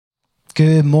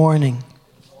Good morning.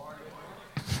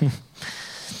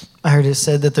 I heard it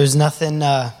said that there's nothing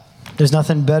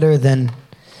better than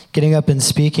getting up and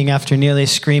speaking after nearly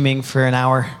screaming for an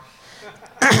hour.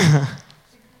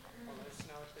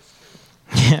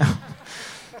 Yeah.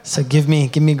 So give me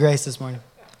grace this morning.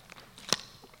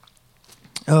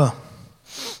 Oh.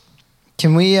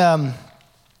 Can we I'm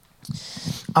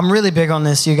really big on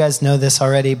this. You guys know this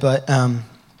already, but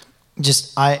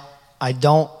I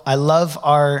love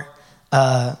our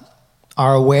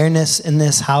awareness in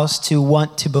this house to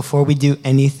want to, before we do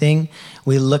anything,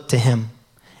 we look to him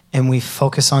and we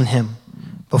focus on him.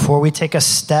 Before we take a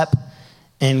step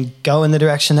and go in the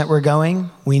direction that we're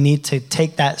going, we need to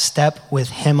take that step with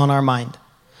him on our mind.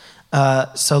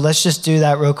 So let's just do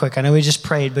that real quick. I know we just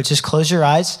prayed, but just close your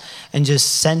eyes and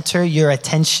just center your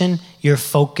attention, your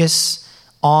focus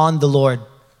on the Lord.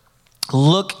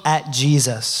 Look at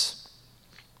Jesus.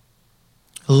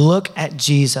 Look at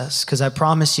Jesus, because I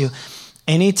promise you,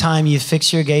 anytime you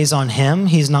fix your gaze on him,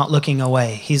 he's not looking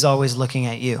away. He's always looking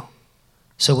at you.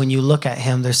 So when you look at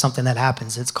him, there's something that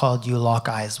happens. It's called you lock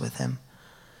eyes with him.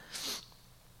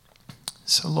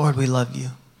 So Lord, we love you.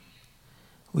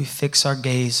 We fix our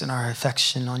gaze and our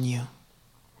affection on you.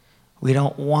 We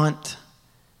don't want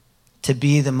to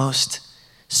be the most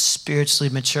spiritually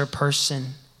mature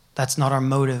person. That's not our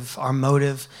motive. Our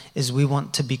motive is we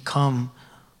want to become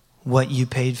what you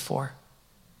paid for.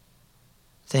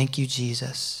 Thank you,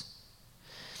 Jesus.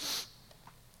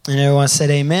 And everyone said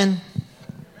amen.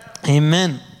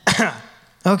 Amen.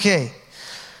 Okay.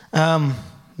 Man,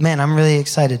 I'm really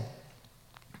excited.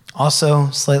 Also,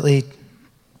 slightly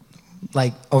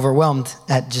overwhelmed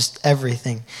at just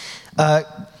everything.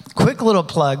 Quick little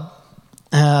plug.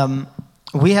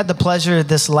 We had the pleasure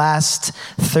this last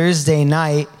Thursday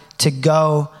night to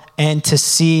go and to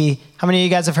see. How many of you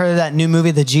guys have heard of that new movie,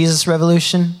 The Jesus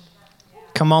Revolution?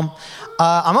 Come on.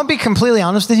 I'm going to be completely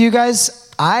honest with you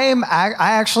guys. I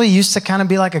actually used to kind of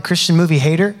be like a Christian movie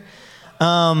hater.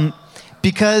 And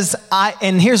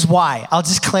here's why. I'll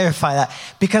just clarify that.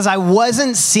 Because I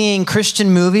wasn't seeing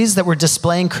Christian movies that were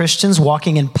displaying Christians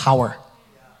walking in power.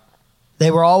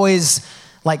 They were always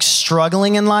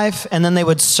struggling in life, and then they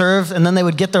would serve, and then they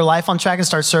would get their life on track and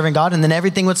start serving God, and then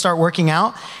everything would start working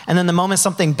out. And then the moment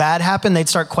something bad happened, they'd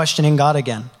start questioning God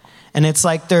again. And it's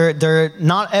like they're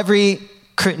not every,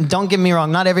 don't get me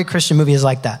wrong, not every Christian movie is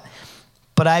like that.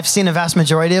 But I've seen a vast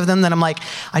majority of them that I'm like,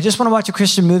 I just want to watch a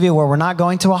Christian movie where we're not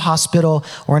going to a hospital,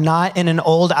 we're not in an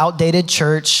old, outdated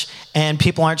church, and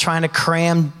people aren't trying to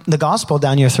cram the gospel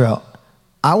down your throat.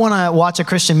 I want to watch a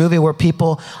Christian movie where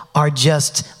people are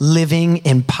just living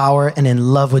in power and in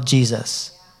love with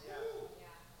Jesus.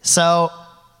 So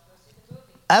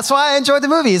that's why I enjoyed the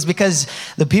movie, is because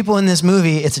the people in this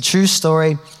movie, it's a true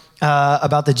story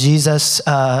about the Jesus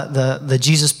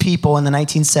people in the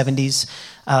 1970s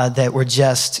that were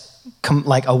just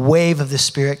like a wave of the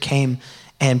Spirit came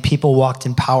and people walked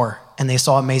in power and they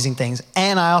saw amazing things.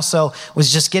 And I also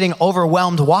was just getting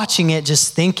overwhelmed watching it,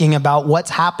 just thinking about what's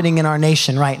happening in our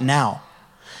nation right now.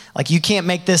 Like, you can't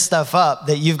make this stuff up,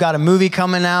 that you've got a movie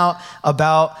coming out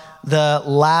about the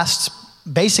last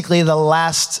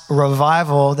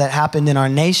revival that happened in our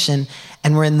nation,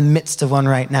 and we're in the midst of one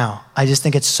right now. I just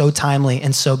think it's so timely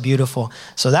and so beautiful.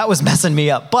 So that was messing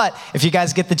me up. But if you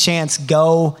guys get the chance,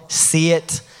 go see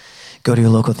it. Go to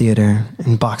your local theater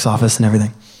and box office and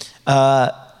everything.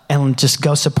 And just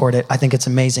go support it. I think it's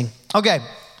amazing. Okay,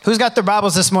 who's got their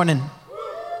Bibles this morning?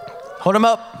 Hold them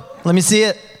up. Let me see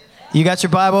it. You got your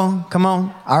Bible? Come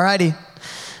on. All righty.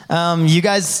 You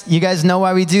guys know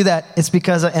why we do that. It's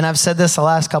because, and I've said this the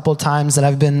last couple of times that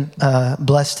I've been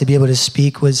blessed to be able to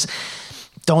speak, was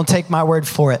don't take my word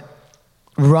for it.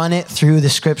 Run it through the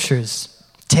scriptures.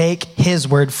 Take his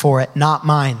word for it, not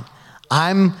mine.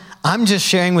 I'm just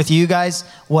sharing with you guys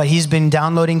what he's been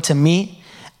downloading to me,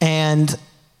 and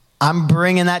I'm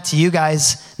bringing that to you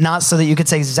guys, not so that you could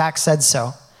say Zach said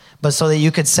so, but so that you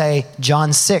could say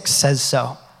John 6 says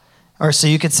so. Or so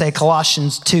you could say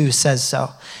Colossians 2 says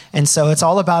so. And so it's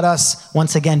all about us,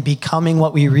 once again, becoming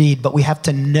what we read, but we have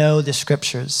to know the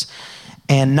scriptures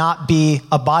and not be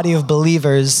a body of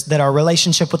believers that our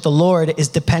relationship with the Lord is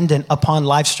dependent upon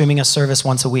live streaming a service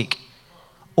once a week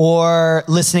or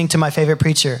listening to my favorite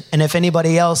preacher. And if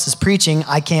anybody else is preaching,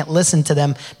 I can't listen to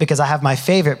them because I have my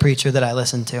favorite preacher that I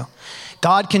listen to.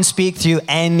 God can speak through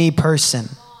any person.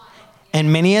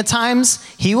 And many a times,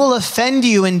 he will offend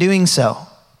you in doing so.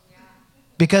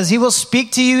 Because he will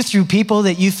speak to you through people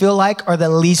that you feel like are the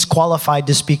least qualified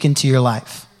to speak into your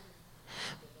life.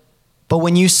 But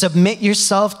when you submit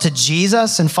yourself to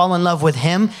Jesus and fall in love with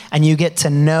him and you get to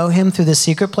know him through the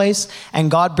secret place and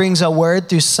God brings a word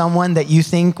through someone that you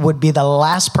think would be the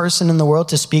last person in the world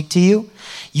to speak to you,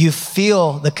 you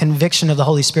feel the conviction of the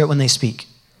Holy Spirit when they speak.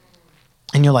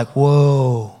 And you're like,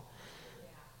 whoa.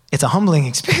 It's a humbling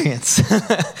experience.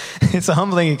 It's a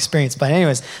humbling experience. But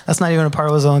anyways, that's not even a part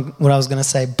of what I was going to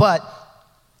say. But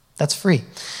that's free.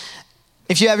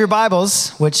 If you have your Bibles,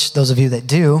 which those of you that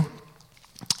do,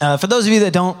 for those of you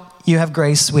that don't, you have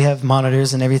grace. We have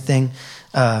monitors and everything.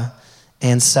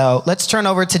 And so let's turn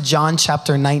over to John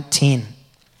chapter 19.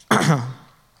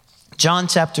 John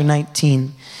chapter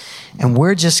 19. And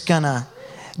we're just going to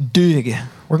dig.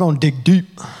 We're going to dig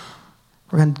deep.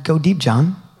 We're going to go deep,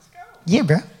 John. Let's go. Yeah,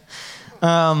 bro.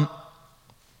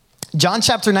 John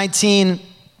chapter 19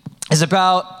 is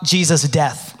about Jesus'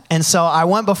 death. And so I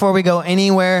want, before we go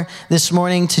anywhere this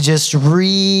morning, to just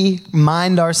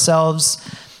remind ourselves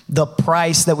the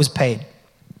price that was paid.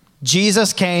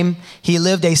 Jesus came, he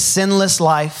lived a sinless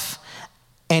life,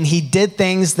 and he did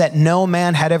things that no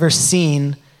man had ever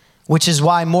seen, which is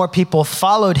why more people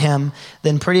followed him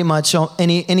than pretty much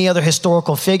any other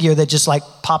historical figure that just like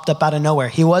popped up out of nowhere.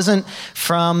 He wasn't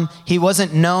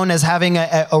known as having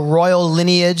a royal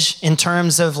lineage in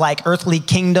terms of like earthly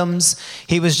kingdoms.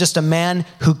 He was just a man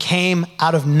who came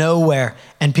out of nowhere,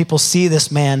 and people see this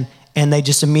man and they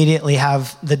just immediately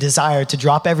have the desire to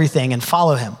drop everything and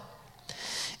follow him.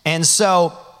 And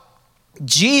so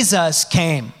Jesus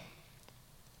came,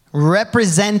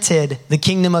 represented the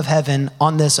kingdom of heaven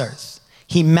on this earth.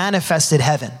 He manifested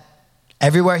heaven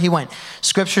everywhere he went.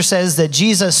 Scripture says that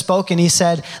Jesus spoke and he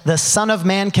said, the Son of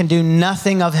Man can do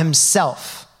nothing of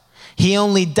himself. He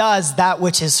only does that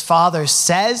which his Father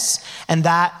says and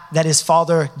that his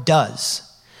Father does.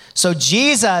 So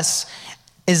Jesus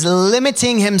is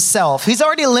limiting himself. He's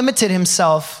already limited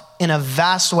himself in a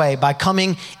vast way by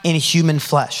coming in human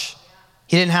flesh.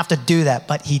 He didn't have to do that,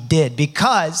 but he did,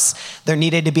 because there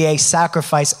needed to be a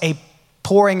sacrifice, a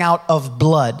pouring out of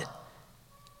blood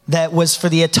that was for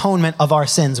the atonement of our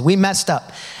sins. We messed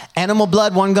up. Animal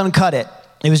blood wasn't going to cut it.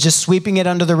 It was just sweeping it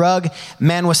under the rug.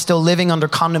 Man was still living under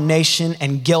condemnation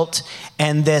and guilt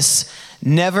and this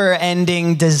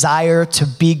never-ending desire to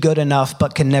be good enough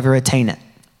but can never attain it.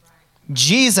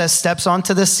 Jesus steps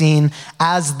onto the scene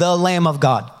as the Lamb of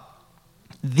God.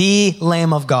 The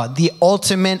Lamb of God, the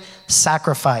ultimate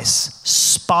sacrifice,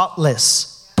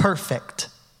 spotless, perfect.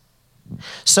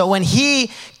 So when he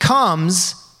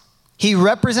comes, he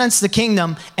represents the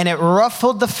kingdom, and it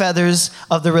ruffled the feathers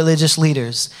of the religious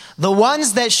leaders. The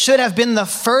ones that should have been the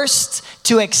first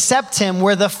to accept him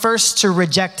were the first to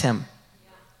reject him.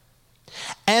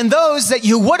 And those that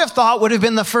you would have thought would have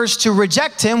been the first to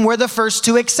reject him were the first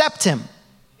to accept him.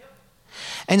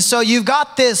 And so you've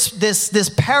got this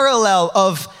parallel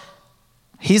of,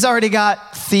 he's already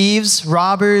got thieves,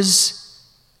 robbers,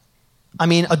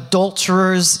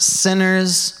 adulterers,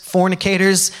 sinners,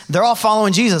 fornicators. They're all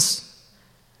following Jesus.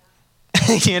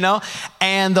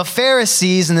 And the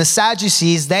Pharisees and the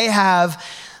Sadducees, they have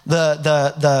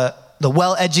the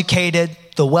well-educated,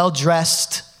 the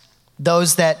well-dressed,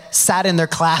 those that sat in their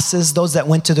classes, those that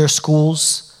went to their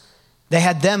schools. They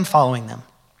had them following them.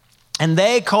 And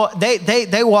they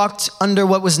walked under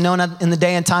what was known in the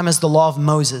day and time as the law of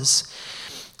Moses.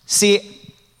 See,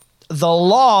 the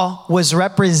law was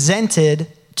represented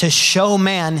to show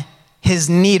man his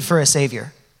need for a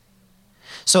savior.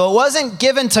 So it wasn't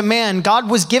given to man. God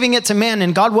was giving it to man,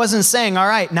 and God wasn't saying, all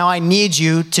right, now I need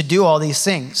you to do all these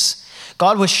things.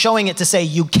 God was showing it to say,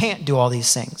 you can't do all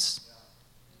these things.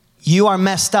 You are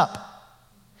messed up.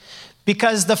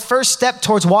 Because the first step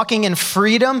towards walking in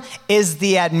freedom is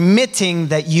the admitting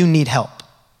that you need help.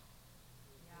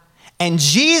 And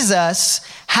Jesus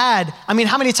had,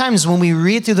 how many times when we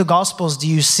read through the Gospels do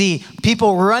you see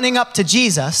people running up to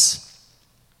Jesus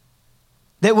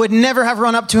that would never have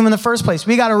run up to him in the first place?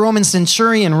 We got a Roman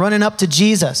centurion running up to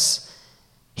Jesus.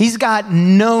 He's got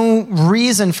no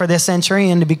reason for this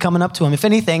centurion to be coming up to him. If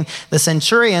anything, the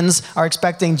centurions are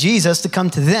expecting Jesus to come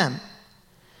to them.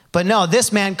 But no,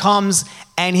 this man comes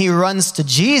and he runs to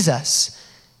Jesus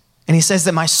and he says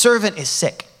that my servant is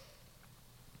sick.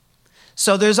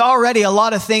 So there's already a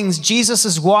lot of things. Jesus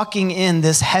is walking in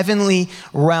this heavenly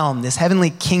realm, this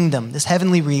heavenly kingdom, this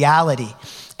heavenly reality,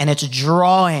 and it's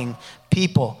drawing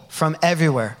people from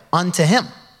everywhere unto him.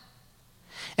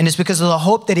 And it's because of the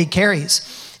hope that he carries.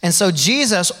 And so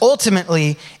Jesus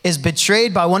ultimately is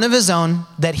betrayed by one of his own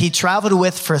that he traveled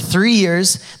with for 3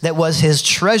 years, that was his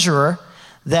treasurer,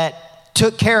 that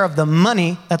took care of the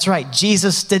money. That's right.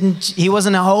 He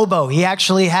wasn't a hobo. He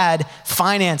actually had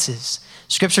finances.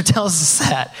 Scripture tells us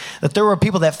that there were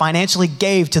people that financially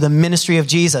gave to the ministry of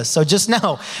Jesus. So just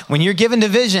know, when you're given to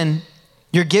vision,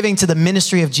 you're giving to the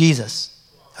ministry of Jesus,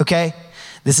 okay?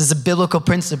 This is a biblical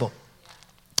principle.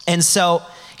 And so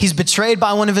he's betrayed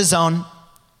by one of his own,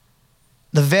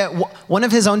 one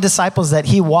of his own disciples that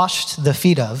he washed the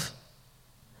feet of.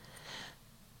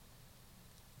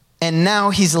 And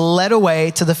now he's led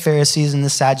away to the Pharisees and the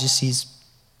Sadducees.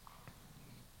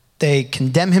 They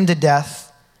condemn him to death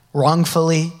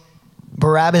wrongfully.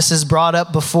 Barabbas is brought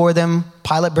up before them.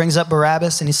 Pilate brings up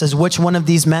Barabbas and he says, which one of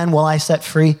these men will I set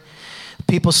free?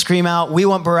 People scream out, we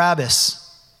want Barabbas.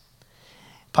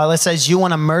 Pilate says, you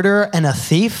want a murderer and a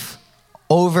thief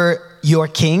over your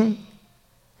king?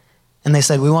 And they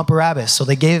said, we want Barabbas. So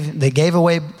they gave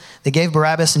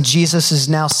Barabbas, and Jesus is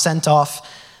now sent off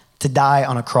to die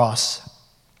on a cross.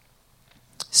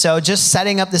 So just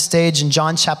setting up the stage in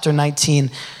John chapter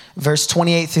 19, verse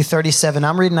 28 through 37.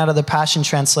 I'm reading out of the Passion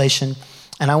Translation,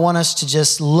 and I want us to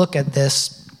just look at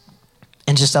this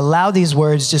and just allow these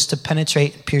words just to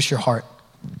penetrate and pierce your heart.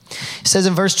 It says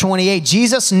in verse 28,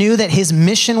 Jesus knew that his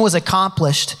mission was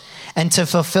accomplished, and to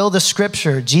fulfill the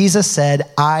scripture, Jesus said,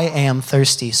 I am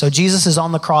thirsty. So Jesus is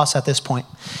on the cross at this point.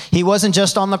 He wasn't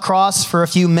just on the cross for a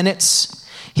few minutes.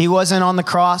 He wasn't on the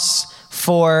cross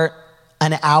for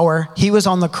an hour. He was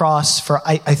on the cross for,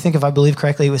 I think if I believe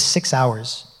correctly, it was 6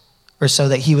 hours or so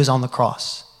that he was on the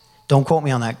cross. Don't quote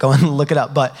me on that. Go and look it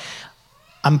up. But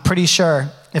I'm pretty sure,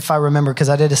 if I remember, because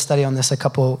I did a study on this a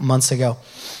couple months ago.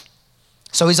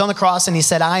 So he's on the cross and he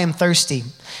said, I am thirsty.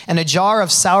 And a jar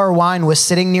of sour wine was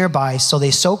sitting nearby. So they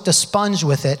soaked a sponge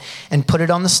with it and put it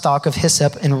on the stalk of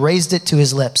hyssop and raised it to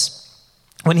his lips.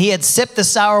 When he had sipped the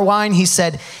sour wine, he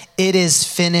said, it is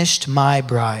finished, my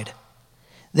bride.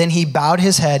 Then he bowed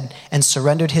his head and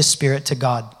surrendered his spirit to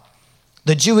God.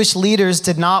 The Jewish leaders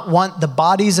did not want the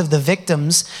bodies of the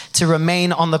victims to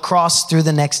remain on the cross through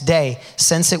the next day,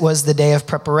 since it was the day of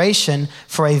preparation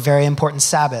for a very important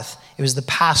Sabbath. It was the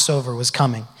Passover was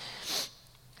coming.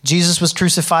 Jesus was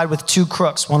crucified with 2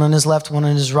 crooks, one on his left, one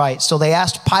on his right. So they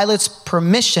asked Pilate's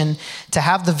permission to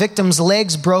have the victims'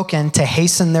 legs broken to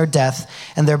hasten their death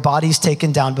and their bodies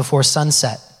taken down before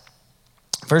sunset.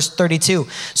 Verse 32,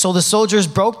 so the soldiers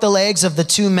broke the legs of the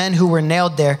 2 men who were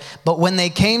nailed there, but when they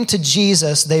came to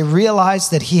Jesus, they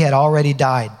realized that he had already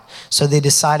died. So they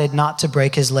decided not to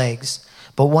break his legs.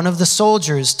 But one of the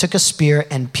soldiers took a spear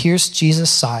and pierced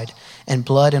Jesus' side, and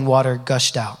blood and water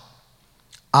gushed out.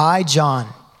 I, John,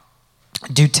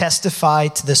 do testify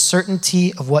to the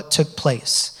certainty of what took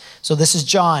place. So this is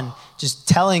John just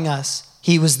telling us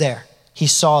he was there. He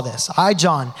saw this. I,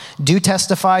 John, do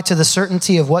testify to the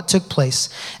certainty of what took place,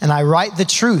 and I write the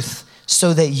truth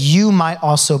so that you might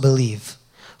also believe.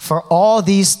 For all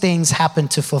these things happened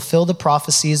to fulfill the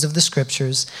prophecies of the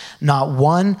scriptures. Not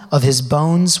one of his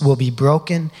bones will be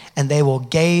broken, and they will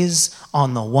gaze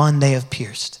on the one they have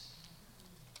pierced.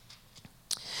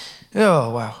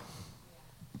 Oh, wow.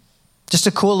 Just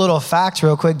a cool little fact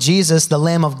real quick. Jesus, the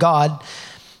Lamb of God,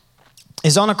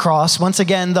 is on a cross. Once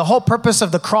again, the whole purpose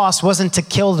of the cross wasn't to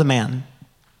kill the man.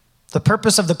 The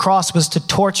purpose of the cross was to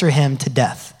torture him to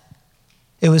death.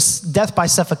 It was death by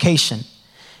suffocation.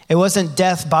 It wasn't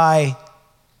death by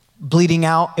bleeding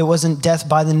out. It wasn't death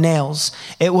by the nails.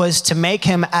 It was to make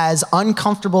him as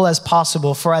uncomfortable as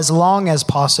possible for as long as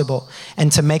possible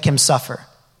and to make him suffer.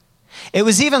 It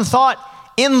was even thought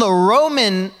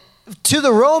to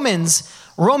the Romans,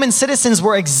 Roman citizens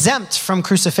were exempt from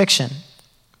crucifixion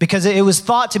because it was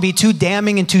thought to be too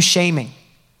damning and too shaming.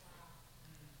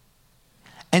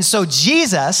 And so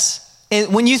Jesus,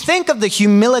 when you think of the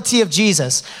humility of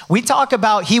Jesus, we talk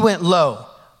about he went low,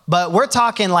 but we're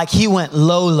talking like he went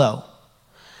low.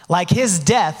 Like his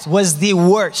death was the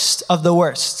worst of the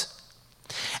worst.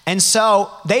 And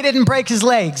so they didn't break his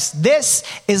legs. This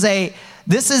is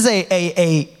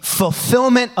a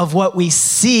fulfillment of what we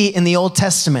see in the Old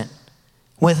Testament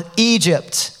with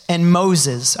Egypt and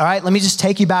Moses. All right, let me just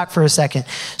take you back for a second.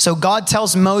 So God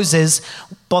tells Moses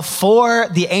before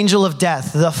the angel of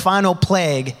death, the final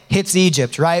plague hits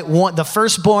Egypt, right? The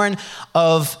firstborn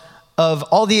of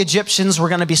all the Egyptians were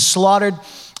going to be slaughtered.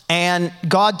 And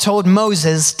God told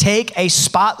Moses, take a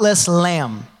spotless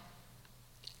lamb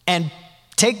and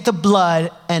take the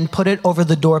blood and put it over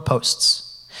the doorposts.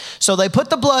 So they put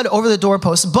the blood over the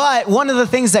doorposts, but one of the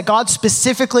things that God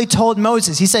specifically told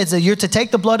Moses, he said that you're to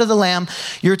take the blood of the lamb,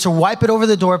 you're to wipe it over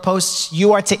the doorposts,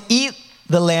 you are to eat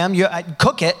the lamb, you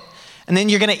cook it, and then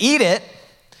you're going to eat it.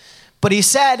 But he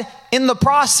said, in the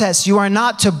process, you are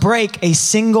not to break a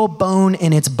single bone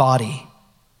in its body.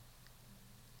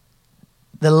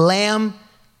 The lamb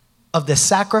of the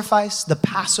sacrifice, the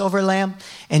Passover lamb,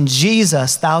 and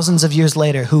Jesus, thousands of years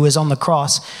later, who is on the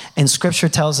cross. And scripture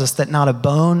tells us that not a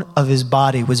bone of his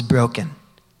body was broken.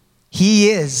 He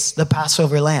is the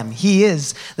Passover lamb. He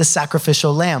is the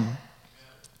sacrificial lamb.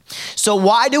 So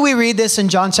why do we read this in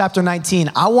John chapter 19?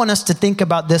 I want us to think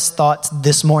about this thought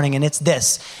this morning, and it's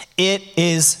this. It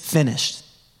is finished.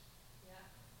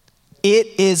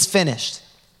 It is finished.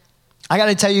 I got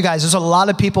to tell you guys, there's a lot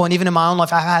of people, and even in my own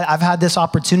life, I've had this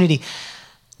opportunity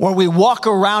where we walk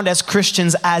around as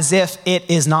Christians as if it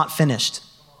is not finished.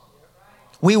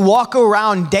 We walk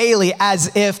around daily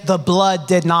as if the blood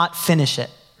did not finish it.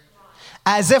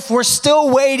 As if we're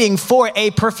still waiting for a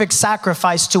perfect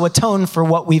sacrifice to atone for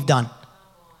what we've done.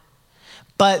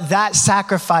 But that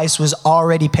sacrifice was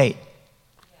already paid.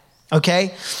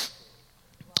 Okay?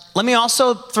 Let me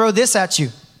also throw this at you.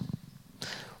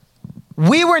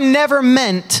 We were never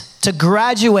meant to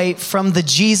graduate from the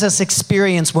Jesus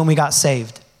experience when we got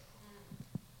saved.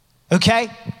 Okay?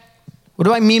 What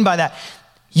do I mean by that?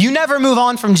 You never move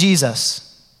on from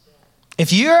Jesus.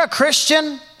 If you're a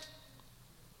Christian,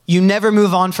 you never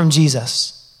move on from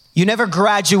Jesus. You never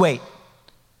graduate,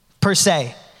 per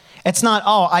se. It's not,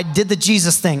 oh, I did the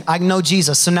Jesus thing. I know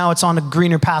Jesus, so now it's on to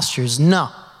greener pastures. No.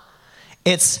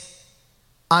 It's,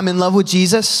 I'm in love with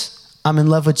Jesus. I'm in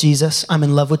love with Jesus. I'm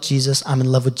in love with Jesus. I'm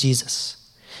in love with Jesus.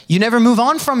 You never move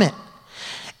on from it.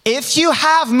 If you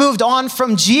have moved on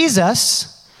from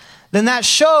Jesus, then that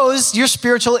shows your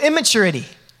spiritual immaturity.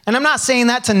 And I'm not saying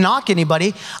that to knock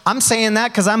anybody. I'm saying that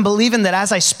because I'm believing that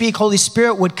as I speak, Holy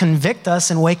Spirit would convict us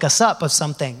and wake us up of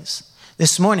some things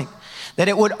this morning. That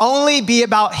it would only be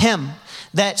about him.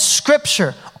 That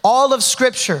scripture, all of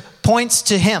scripture points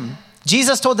to him.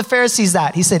 Jesus told the Pharisees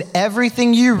that. He said,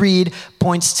 everything you read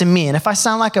points to me. And if I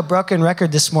sound like a broken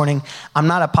record this morning, I'm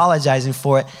not apologizing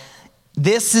for it.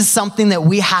 This is something that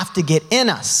we have to get in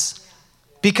us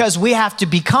because we have to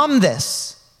become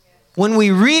this. When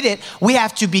we read it, we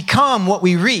have to become what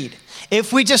we read.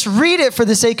 If we just read it for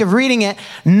the sake of reading it,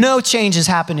 no change is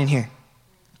happening here.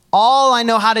 All I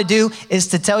know how to do is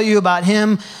to tell you about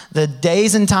him, the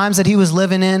days and times that he was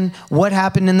living in, what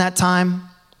happened in that time.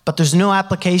 But there's no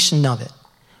application of it.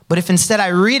 But if instead I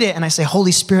read it and I say,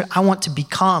 Holy Spirit, I want to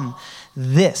become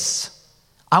this.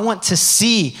 I want to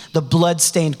see the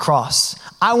blood-stained cross.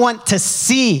 I want to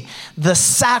see the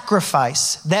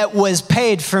sacrifice that was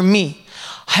paid for me.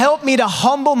 Help me to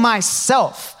humble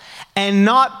myself and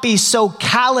not be so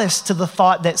callous to the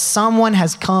thought that someone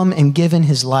has come and given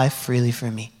his life freely for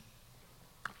me.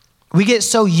 We get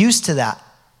so used to that.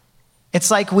 It's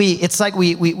like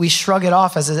we shrug it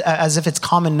off as if it's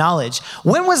common knowledge.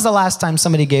 When was the last time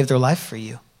somebody gave their life for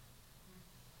you?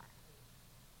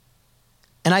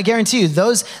 And I guarantee you,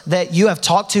 those that you have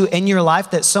talked to in your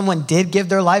life that someone did give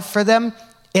their life for them,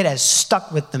 it has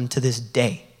stuck with them to this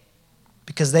day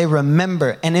because they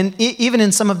remember. And even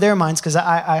in some of their minds, because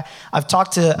I've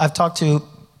talked to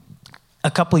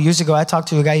a couple years ago, I talked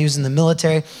to a guy who was in the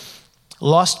military,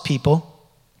 lost people.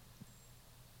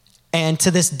 And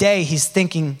to this day, he's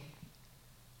thinking,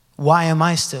 why am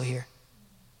I still here?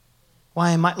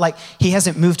 Why am I? Like, he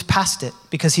hasn't moved past it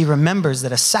because he remembers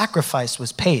that a sacrifice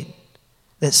was paid,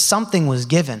 that something was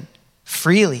given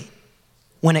freely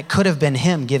when it could have been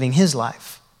him giving his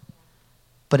life.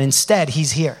 But instead,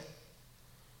 he's here.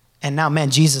 And now, man,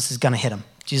 Jesus is going to hit him.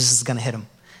 Jesus is going to hit him.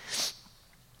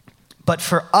 But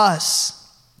for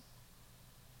us,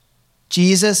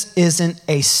 Jesus isn't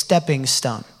a stepping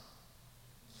stone.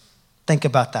 Think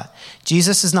about that.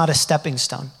 Jesus is not a stepping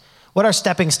stone. What are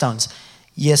stepping stones?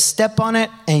 You step on it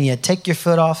and you take your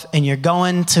foot off and you're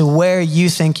going to where you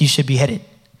think you should be headed.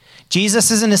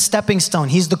 Jesus isn't a stepping stone.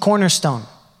 He's the cornerstone.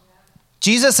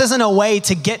 Jesus isn't a way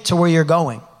to get to where you're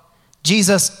going.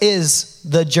 Jesus is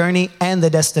the journey and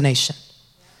the destination.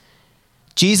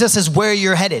 Jesus is where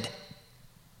you're headed.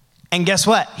 And guess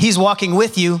what? He's walking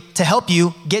with you to help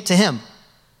you get to him.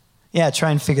 Yeah, try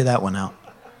and figure that one out.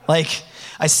 Like,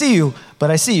 I see you, but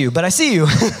I see you, but I see you.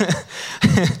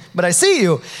 But I see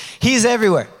you. He's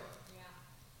everywhere.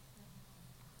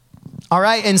 All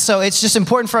right, and so it's just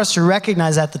important for us to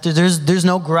recognize that there's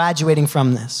no graduating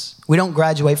from this. We don't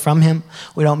graduate from him.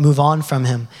 We don't move on from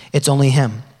him. It's only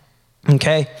him,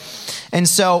 okay? And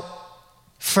so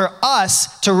for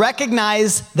us to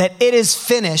recognize that it is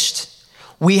finished,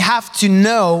 we have to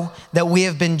know that we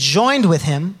have been joined with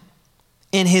him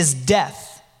in his death.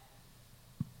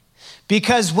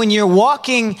 Because when you're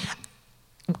walking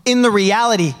in the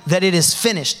reality that it is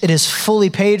finished, it is fully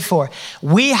paid for,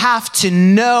 we have to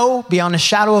know beyond a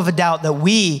shadow of a doubt that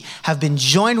we have been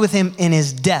joined with him in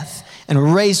his death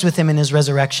and raised with him in his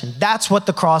resurrection. That's what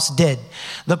the cross did.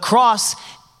 The cross,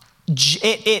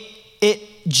 it it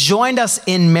joined us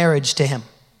in marriage to him.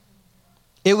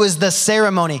 It was the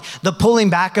ceremony, the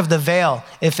pulling back of the veil,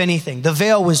 if anything. The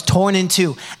veil was torn in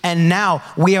two, and now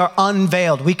we are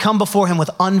unveiled. We come before him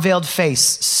with unveiled face,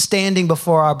 standing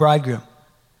before our bridegroom.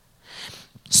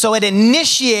 So it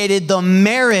initiated the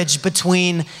marriage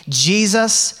between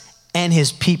Jesus and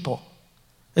his people.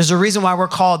 There's a reason why we're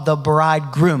called the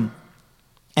bridegroom,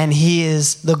 and he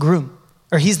is the groom,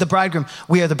 or he's the bridegroom.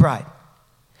 We are the bride.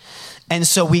 And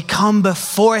so we come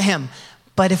before him.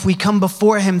 But if we come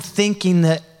before him thinking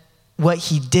that what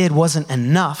he did wasn't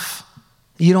enough,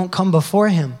 you don't come before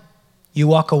him. You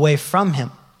walk away from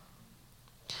him.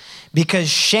 Because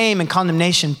shame and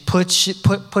condemnation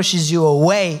pushes you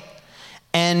away.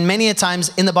 And many a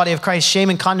times in the body of Christ, shame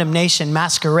and condemnation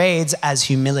masquerades as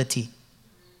humility.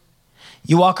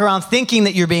 You walk around thinking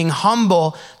that you're being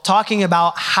humble, talking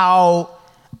about how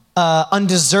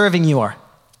undeserving you are.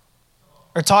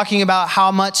 Or talking about how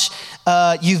much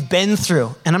you've been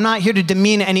through. And I'm not here to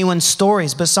demean anyone's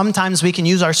stories, but sometimes we can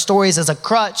use our stories as a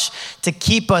crutch to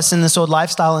keep us in this old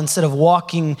lifestyle instead of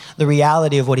walking the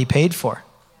reality of what he paid for.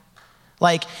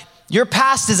 Like, your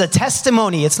past is a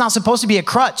testimony. It's not supposed to be a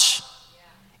crutch.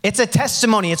 It's a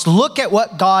testimony. It's look at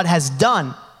what God has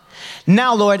done.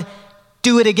 Now, Lord,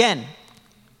 do it again.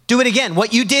 Do it again.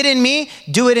 What you did in me,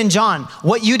 do it in John.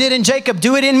 What you did in Jacob,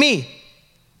 do it in me.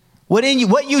 What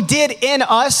you did in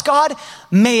us, God,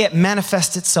 may it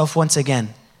manifest itself once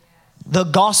again. The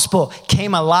gospel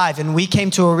came alive and we came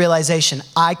to a realization,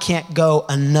 I can't go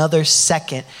another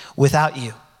second without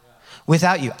you.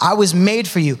 Without you. I was made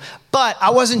for you, but I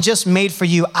wasn't just made for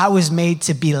you. I was made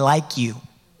to be like you.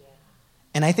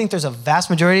 And I think there's a vast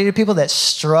majority of people that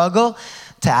struggle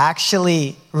to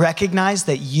actually recognize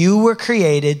that you were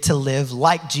created to live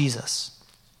like Jesus.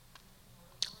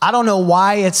 I don't know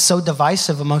why it's so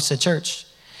divisive amongst the church.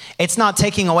 It's not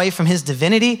taking away from his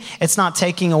divinity. It's not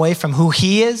taking away from who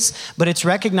he is, but it's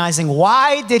recognizing,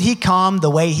 why did he come the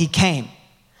way he came?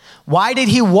 Why did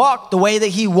he walk the way that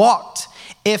he walked?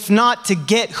 If not to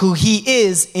get who he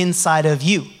is inside of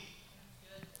you.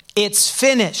 It's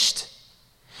finished.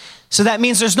 So that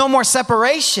means there's no more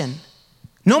separation.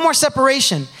 No more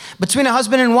separation between a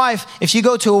husband and wife. If you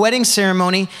go to a wedding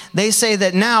ceremony, they say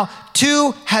that now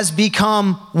two has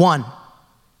become one.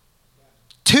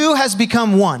 Two has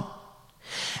become one.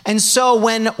 And so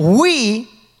when we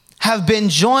have been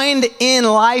joined in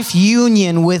life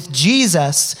union with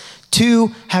Jesus,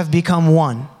 two have become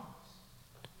one.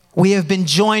 We have been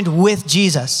joined with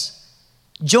Jesus,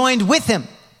 joined with him.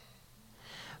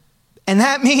 And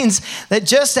that means that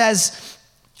just as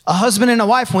a husband and a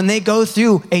wife, when they go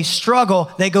through a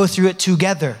struggle, they go through it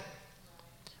together.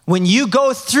 When you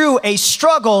go through a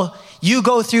struggle, you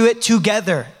go through it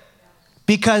together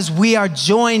because we are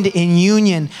joined in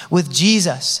union with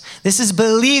Jesus. This is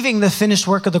believing the finished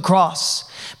work of the cross.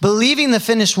 Believing the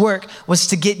finished work was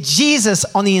to get Jesus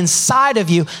on the inside of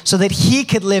you so that he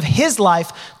could live his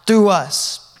life through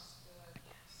us.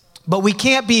 But we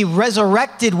can't be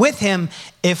resurrected with him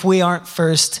if we aren't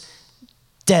first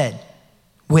dead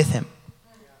with him.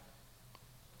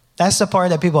 That's the part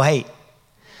that people hate.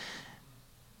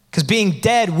 Because being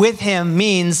dead with him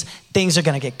means things are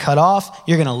going to get cut off.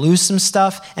 You're going to lose some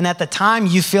stuff. And at the time,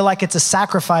 you feel like it's a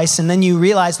sacrifice. And then you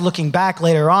realize looking back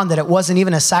later on that it wasn't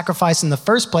even a sacrifice in the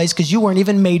first place because you weren't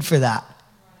even made for that.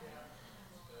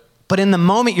 But in the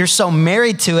moment, you're so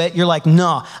married to it, you're like,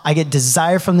 no, I get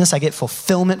desire from this. I get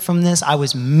fulfillment from this. I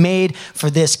was made for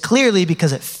this clearly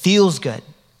because it feels good.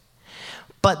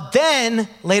 But then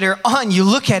later on, you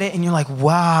look at it and you're like,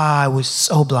 wow, I was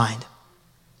so blind.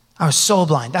 I was so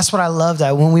blind. That's what I loved.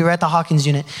 When we were at the Hawkins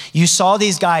unit, you saw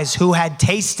these guys who had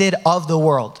tasted of the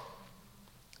world.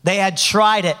 They had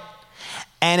tried it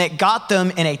and it got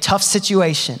them in a tough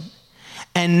situation.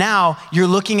 And now you're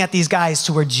looking at these guys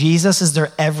to where Jesus is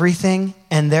their everything.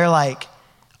 And they're like,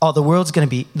 oh, the world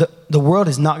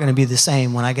is not going to be the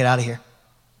same when I get out of here.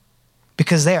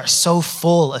 Because they are so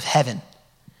full of heaven.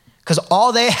 Because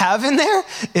all they have in there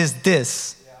is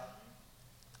this.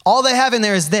 All they have in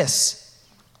there is this.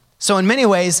 So in many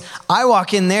ways, I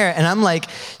walk in there and I'm like,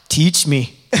 teach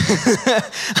me.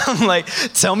 I'm like,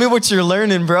 tell me what you're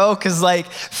learning, bro. Because like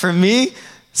for me,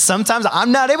 sometimes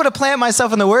I'm not able to plant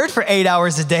myself in the word for 8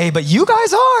 hours a day, but you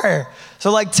guys are.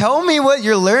 So like, tell me what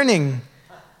you're learning.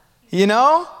 You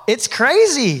know, it's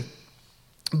crazy.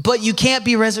 But you can't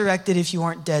be resurrected if you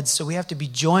aren't dead. So we have to be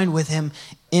joined with him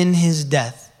in his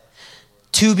death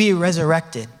to be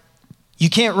resurrected. You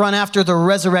can't run after the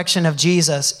resurrection of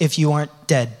Jesus if you aren't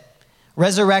dead.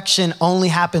 Resurrection only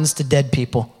happens to dead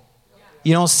people.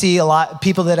 You don't see a lot of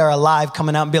people that are alive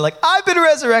coming out and be like, I've been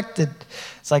resurrected.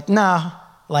 It's like, nah,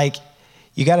 like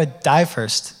you got to die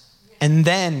first, and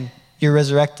then you're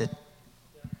resurrected.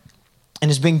 And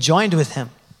it's being joined with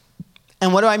him.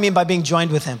 And what do I mean by being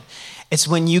joined with him? It's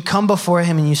when you come before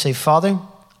him and you say, Father,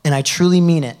 and I truly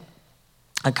mean it,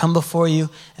 I come before you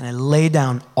and I lay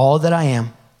down all that I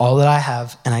am, all that I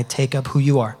have, and I take up who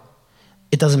you are.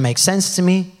 It doesn't make sense to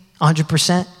me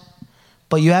 100%,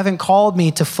 but you haven't called me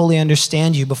to fully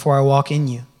understand you before I walk in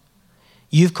you.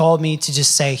 You've called me to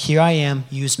just say, here I am,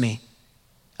 use me.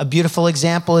 A beautiful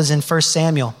example is in 1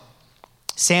 Samuel.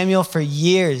 Samuel for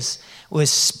years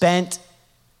was spent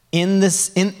in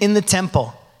the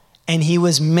temple, and he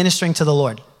was ministering to the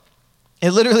Lord.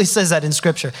 It literally says that in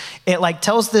scripture. It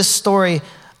tells this story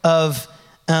of,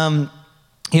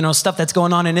 stuff that's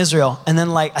going on in Israel. And then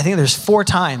I think there's 4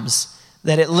 times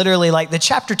that it literally the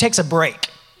chapter takes a break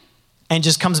and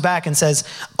just comes back and says,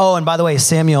 oh, and by the way,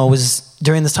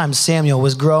 during this time, Samuel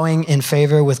was growing in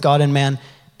favor with God and man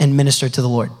and ministered to the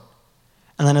Lord.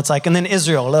 And then it's and then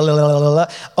Israel, la, la, la, la, la.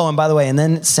 Oh, and by the way, and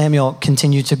then Samuel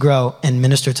continued to grow and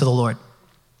minister to the Lord.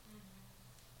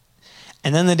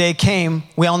 And then the day came,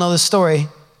 we all know the story,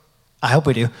 I hope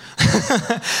we do,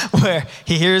 where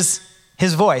he hears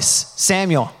his voice.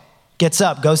 Samuel gets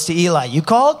up, goes to Eli. You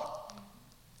called?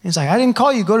 He's like, I didn't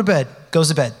call you, go to bed. Goes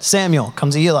to bed. Samuel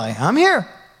comes to Eli. I'm here.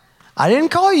 I didn't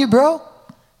call you, bro.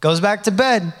 Goes back to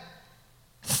bed.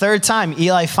 3rd time,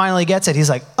 Eli finally gets it. He's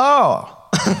like, oh.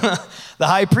 The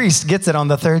high priest gets it on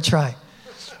the 3rd try.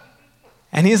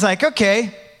 And he's like,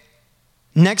 okay,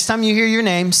 next time you hear your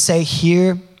name, say,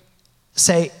 here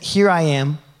I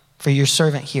am, for your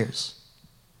servant hears.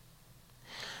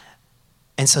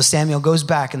 And so Samuel goes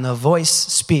back and the voice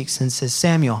speaks and says,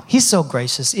 Samuel, he's so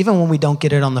gracious, even when we don't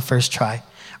get it on the 1st try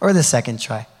or the 2nd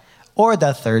try or the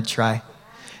 3rd try,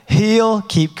 he'll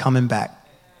keep coming back.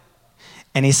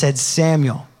 And he said,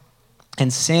 Samuel.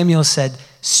 And Samuel said,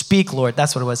 speak, Lord.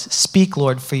 That's what it was. Speak,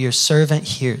 Lord, for your servant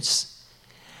hears.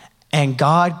 And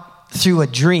God, through a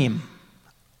dream,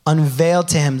 unveiled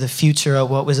to him the future of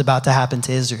what was about to happen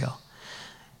to Israel.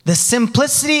 The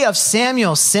simplicity of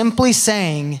Samuel simply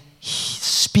saying,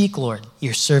 speak, Lord,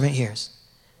 your servant hears.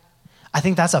 I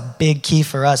think that's a big key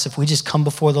for us if we just come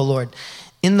before the Lord.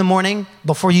 In the morning,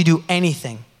 before you do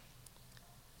anything,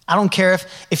 I don't care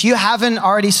if you haven't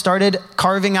already started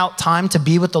carving out time to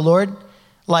be with the Lord,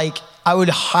 I would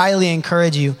highly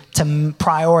encourage you to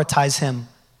prioritize him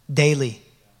daily.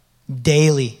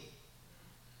 Daily.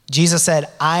 Jesus said,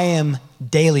 I am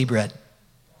daily bread.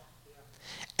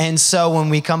 And so when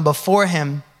we come before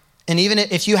him, and even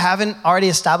if you haven't already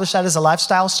established that as a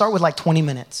lifestyle, start with 20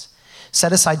 minutes.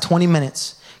 Set aside 20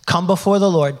 minutes. Come before the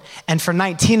Lord. And for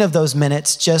 19 of those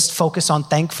minutes, just focus on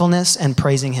thankfulness and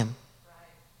praising him.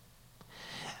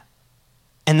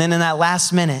 And then in that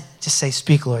last minute, just say,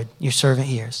 speak, Lord, your servant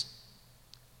hears.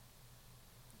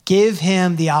 Give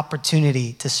him the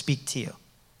opportunity to speak to you.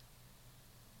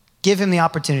 Give him the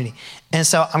opportunity. And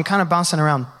so I'm kind of bouncing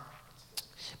around,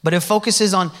 but it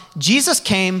focuses on Jesus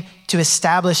came to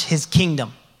establish his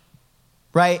kingdom,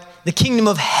 right? The kingdom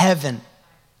of heaven.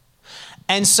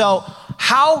 And so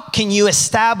how can you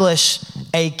establish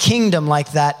a kingdom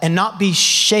like that and not be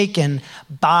shaken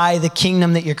by the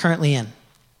kingdom that you're currently in?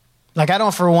 I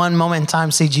don't for one moment in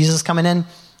time see Jesus coming in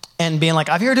and being like,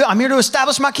 I'm here to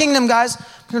establish my kingdom, guys.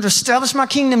 I'm here to establish my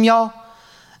kingdom, y'all.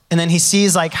 And then he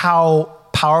sees how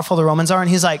powerful the Romans are. And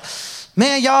he's like,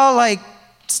 man, y'all,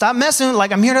 stop messing.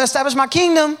 I'm here to establish my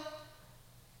kingdom.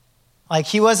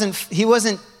 He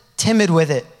wasn't timid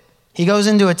with it. He goes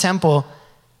into a temple,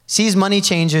 sees money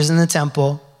changers in the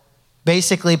temple,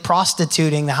 basically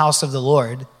prostituting the house of the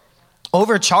Lord,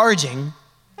 overcharging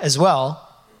as well.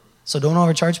 So don't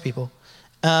overcharge people.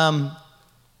 And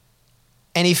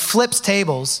he flips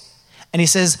tables and he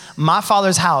says, my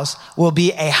Father's house will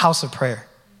be a house of prayer.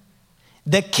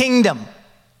 The kingdom.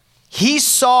 He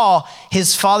saw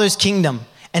his Father's kingdom.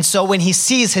 And so when he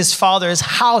sees his Father's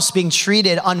house being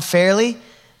treated unfairly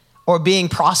or being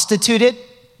prostituted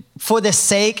for the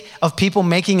sake of people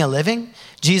making a living,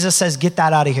 Jesus says, get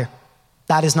that out of here.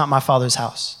 That is not my Father's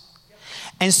house.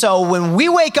 And so when we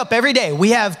wake up every day,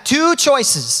 we have 2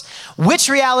 choices. Which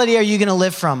reality are you going to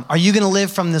live from? Are you going to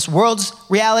live from this world's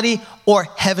reality or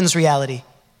heaven's reality?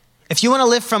 If you want to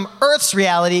live from earth's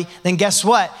reality, then guess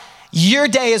what? Your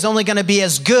day is only going to be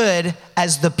as good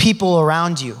as the people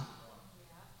around you.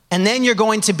 And then you're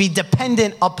going to be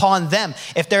dependent upon them.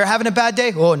 If they're having a bad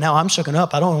day, oh, now I'm shooken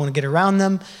up. I don't want to get around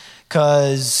them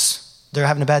because they're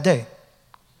having a bad day.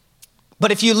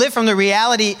 But if you live from the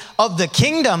reality of the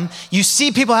kingdom, you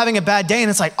see people having a bad day and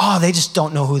it's like, oh, they just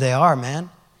don't know who they are, man.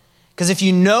 Because if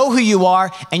you know who you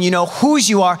are and you know whose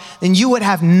you are, then you would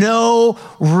have no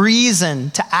reason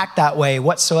to act that way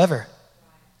whatsoever.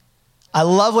 I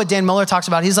love what Dan Miller talks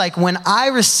about. He's like, when I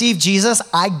received Jesus,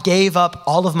 I gave up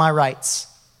all of my rights.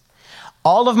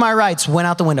 All of my rights went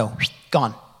out the window,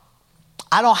 gone.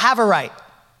 I don't have a right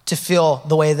to feel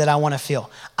the way that I want to feel.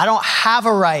 I don't have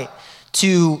a right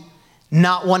to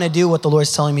not want to do what the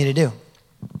Lord's telling me to do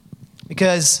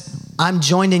because I'm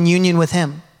joined in union with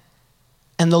him.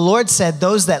 And the Lord said,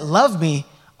 those that love me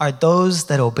are those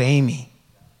that obey me.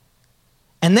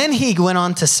 And then he went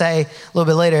on to say a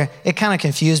little bit later, it kind of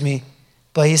confused me,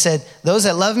 but he said, those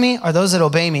that love me are those that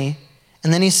obey me.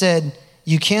 And then he said,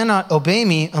 you cannot obey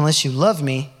me unless you love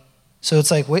me. So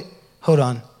it's like, wait, hold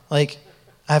on. Like,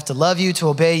 I have to love you to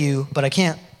obey you, but I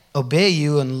can't obey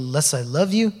you unless I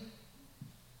love you.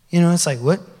 You know, it's like,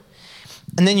 what?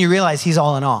 And then you realize he's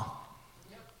all in all.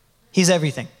 He's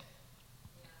everything.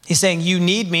 He's saying, you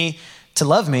need me to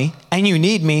love me, and you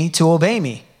need me to obey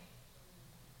me.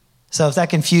 So if that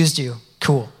confused you,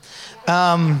 cool.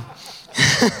 And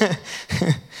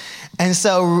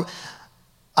so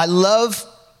I love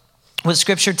what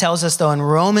scripture tells us, though, in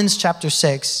Romans chapter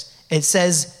 6, it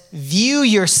says, view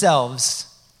yourselves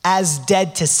as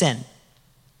dead to sin.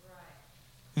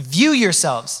 View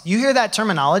yourselves. You hear that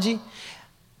terminology?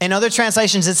 In other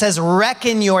translations, it says,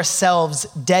 reckon yourselves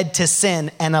dead to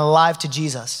sin and alive to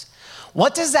Jesus.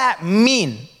 What does that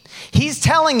mean? He's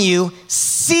telling you,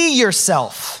 see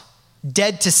yourself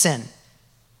dead to sin.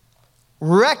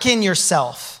 Reckon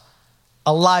yourself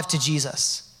alive to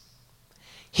Jesus.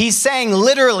 He's saying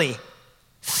literally,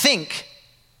 think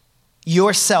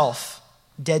yourself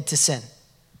dead to sin.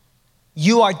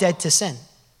 You are dead to sin.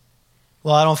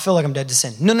 Well, I don't feel like I'm dead to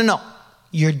sin. No.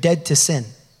 You're dead to sin.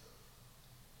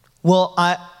 Well,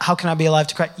 how can I be alive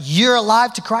to Christ? You're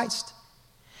alive to Christ.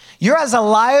 You're as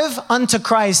alive unto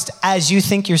Christ as you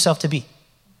think yourself to be.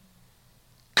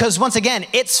 Because once again,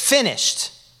 it's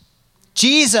finished.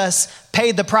 Jesus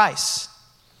paid the price.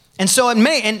 And so in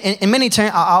many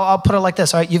terms, I'll put it like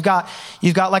this, all right? You've got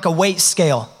like a weight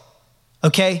scale,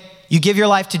 okay? You give your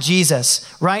life to Jesus.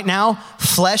 Right now,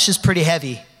 flesh is pretty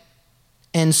heavy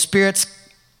and spirit's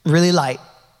really light.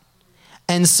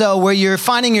 And so where you're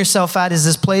finding yourself at is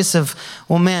this place of,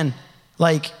 well, man,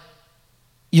 like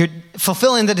you're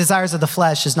fulfilling the desires of the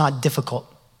flesh is not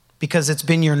difficult because it's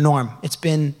been your norm. It's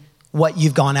been what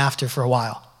you've gone after for a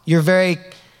while. You've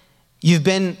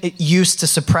been used to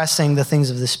suppressing the things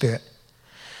of the spirit.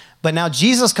 But now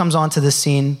Jesus comes onto the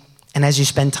scene, and as you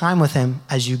spend time with him,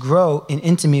 as you grow in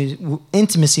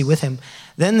intimacy with him,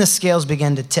 then the scales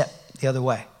begin to tip the other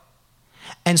way.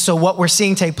 And so what we're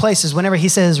seeing take place is whenever he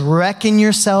says, reckon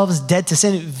yourselves dead to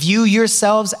sin, view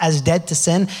yourselves as dead to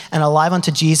sin and alive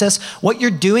unto Jesus, what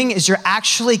you're doing is you're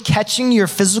actually catching your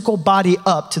physical body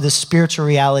up to the spiritual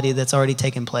reality that's already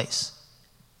taken place.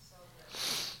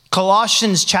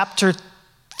 Colossians chapter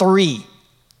 3,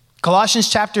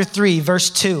 verse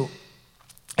 2,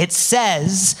 it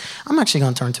says, I'm actually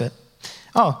going to turn to it.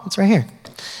 Oh, it's right here.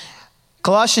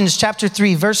 Colossians chapter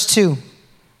 3, verse 2.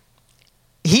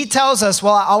 He tells us,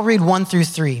 well, I'll read 1 through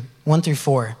 3, 1 through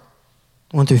 4,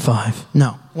 1 through 5.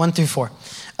 No, 1 through 4.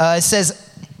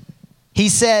 He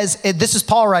says, this is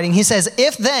Paul writing, he says,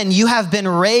 if then you have been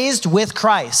raised with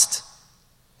Christ,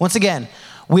 once again,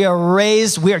 we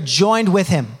are joined with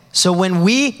him. So when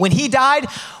he died,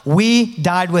 we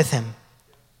died with him.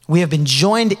 We have been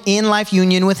joined in life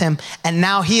union with him, and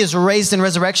now he is raised in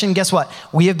resurrection. Guess what?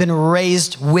 We have been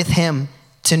raised with him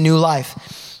to new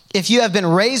life. If you have been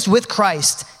raised with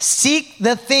Christ, seek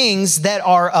the things that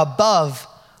are above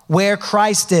where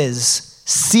Christ is,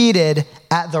 seated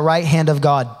at the right hand of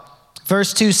God.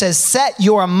 Verse 2 says, set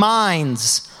your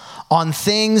minds on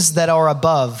things that are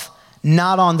above,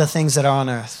 not on the things that are on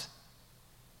earth.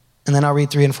 And then I'll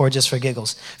read 3 and 4 just for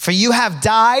giggles. For you have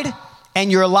died, and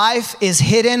your life is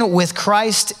hidden with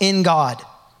Christ in God.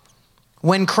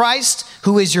 When Christ,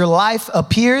 who is your life,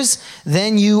 appears,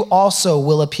 then you also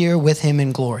will appear with him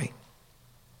in glory.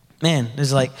 Man,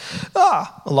 there's like, a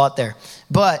lot there.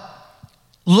 But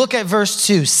look at verse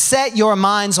 2. Set your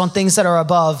minds on things that are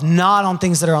above, not on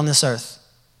things that are on this earth.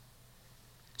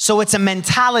 So it's a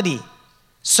mentality.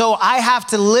 So I have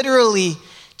to literally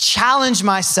challenge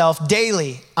myself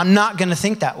daily. I'm not going to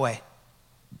think that way.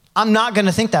 I'm not going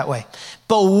to think that way.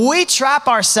 But we trap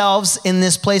ourselves in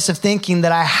this place of thinking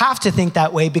that I have to think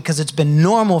that way because it's been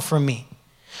normal for me,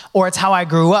 or it's how I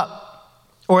grew up,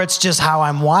 or it's just how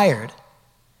I'm wired.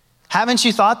 Haven't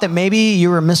you thought that maybe you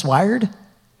were miswired?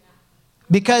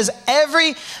 Because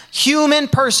every human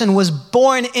person was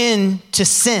born into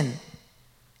sin,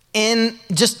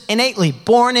 just innately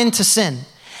born into sin.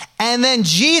 And then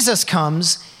Jesus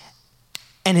comes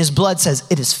and his blood says,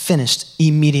 it is finished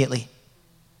immediately.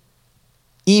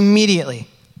 Immediately.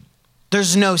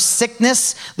 There's no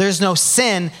sickness, there's no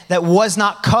sin that was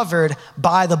not covered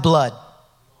by the blood.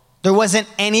 There wasn't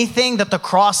anything that the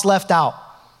cross left out.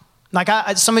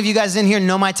 Like some of you guys in here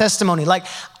know my testimony. Like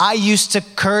I used to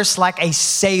curse like a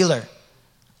sailor.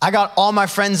 I got all my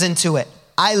friends into it.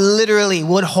 I literally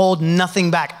would hold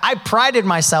nothing back. I prided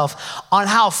myself on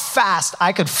how fast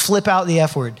I could flip out the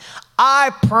F word.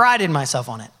 I prided myself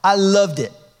on it. I loved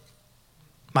it.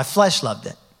 My flesh loved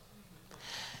it.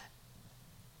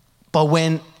 But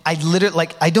when I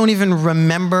don't even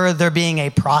remember there being a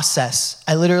process.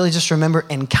 I literally just remember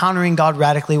encountering God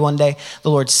radically one day.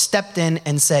 The Lord stepped in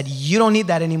and said, you don't need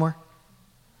that anymore.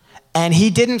 And he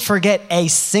didn't forget a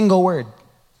single word.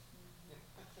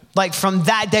 Like from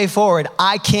that day forward,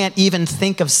 I can't even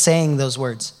think of saying those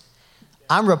words.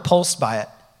 I'm repulsed by it.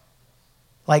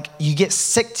 Like you get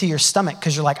sick to your stomach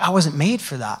because you're like, I wasn't made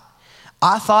for that.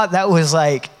 I thought that was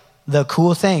like the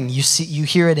cool thing. You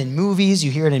hear it in movies,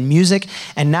 you hear it in music,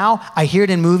 and now I hear it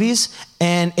in movies,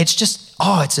 and it's just,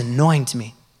 it's annoying to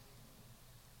me.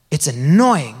 It's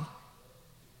annoying.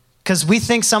 Because we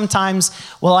think sometimes,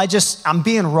 I'm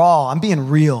being raw, I'm being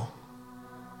real.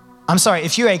 I'm sorry,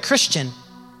 if you're a Christian,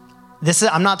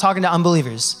 I'm not talking to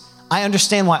unbelievers. I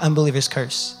understand why unbelievers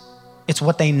curse. It's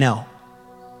what they know.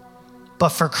 But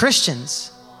for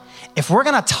Christians, if we're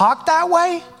gonna talk that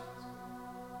way,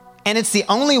 and it's the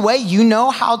only way you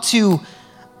know how to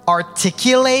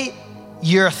articulate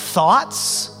your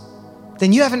thoughts,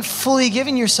 then you haven't fully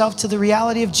given yourself to the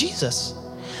reality of Jesus.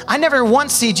 I never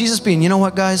once see Jesus being, you know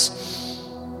what, guys?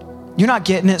 You're not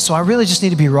getting it, so I really just need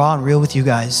to be raw and real with you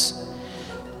guys.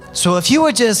 So if you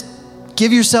would just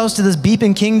give yourselves to this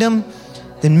beeping kingdom,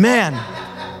 then man,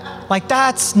 like he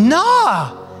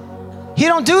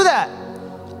don't do that.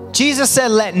 Jesus said,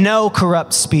 let no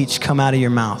corrupt speech come out of your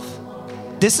mouth.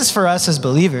 This is for us as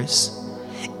believers.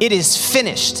 It is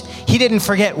finished. He didn't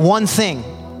forget one thing.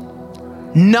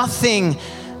 Nothing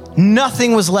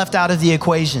was left out of the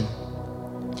equation.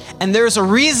 And there's a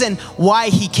reason why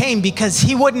he came, because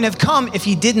he wouldn't have come if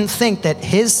he didn't think that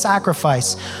his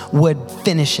sacrifice would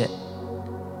finish it.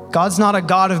 God's not a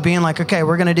God of being like, okay,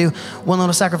 we're going to do one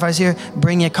little sacrifice here,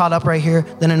 bring you caught up right here,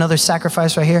 then another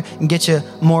sacrifice right here, and get you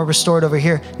more restored over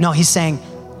here. No, he's saying,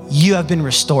 you have been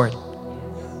restored.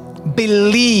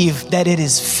 Believe that it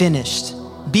is finished.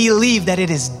 Believe that it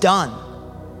is done.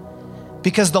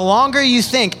 Because the longer you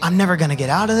think, I'm never going to get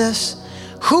out of this.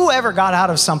 Whoever got out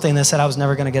of something that said I was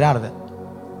never going to get out of it?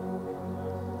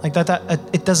 Like that,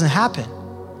 it doesn't happen.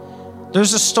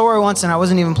 There's a story once, and I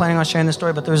wasn't even planning on sharing this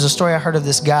story, but there was a story I heard of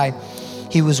this guy.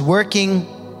 He was working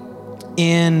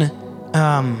in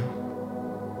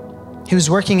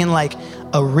like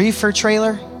a reefer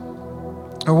trailer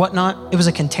or whatnot. It was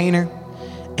a container,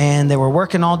 and they were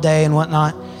working all day and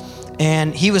whatnot.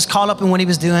 And he was caught up in what he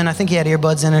was doing. I think he had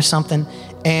earbuds in or something.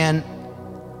 And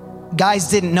guys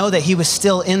didn't know that he was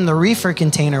still in the reefer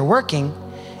container working.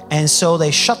 And so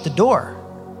they shut the door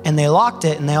and they locked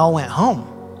it and they all went home.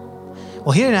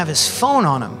 Well, he didn't have his phone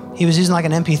on him. He was using like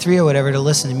an MP3 or whatever to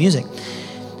listen to music.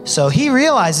 So he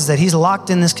realizes that he's locked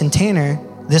in this container,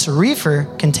 this reefer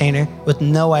container with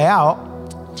no way out,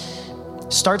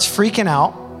 starts freaking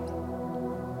out,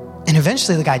 and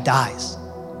eventually the guy dies.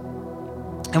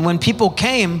 And when people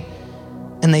came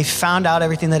and they found out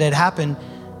everything that had happened,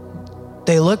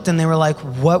 they looked and they were like,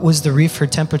 what was the reefer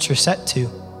temperature set to?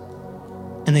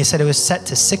 And they said it was set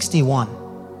to 61.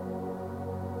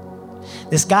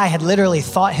 This guy had literally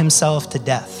thought himself to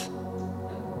death.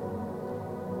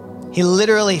 He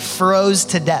literally froze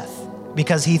to death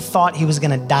because he thought he was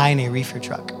going to die in a reefer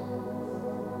truck.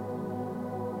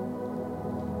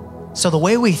 So the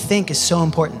way we think is so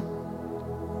important.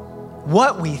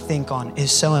 What we think on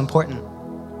is so important.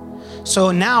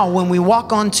 So now when we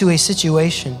walk onto a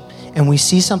situation and we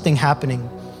see something happening,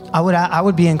 I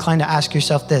would be inclined to ask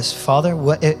yourself this: Father,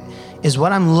 what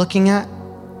I'm looking at,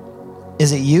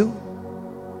 is it you?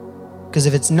 Because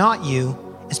if it's not you,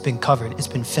 it's been covered, it's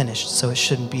been finished, so it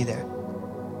shouldn't be there.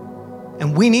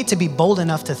 And we need to be bold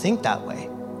enough to think that way.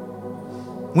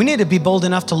 We need to be bold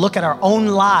enough to look at our own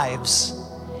lives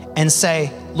and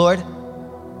say, Lord,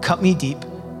 cut me deep.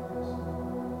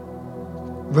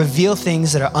 Reveal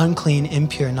things that are unclean,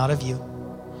 impure, not of you.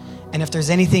 And if there's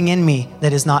anything in me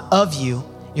that is not of you,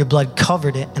 your blood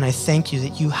covered it, and I thank you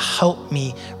that you help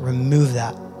me remove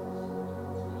that.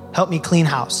 Help me clean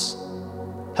house.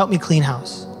 Help me clean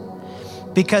house.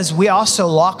 Because we also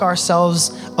lock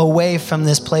ourselves away from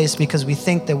this place because we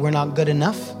think that we're not good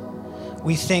enough.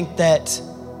 We think that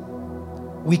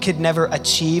we could never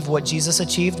achieve what Jesus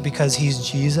achieved because he's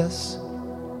Jesus.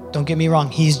 Don't get me wrong,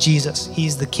 he's Jesus.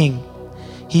 He's the King.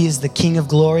 He is the King of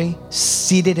glory,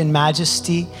 seated in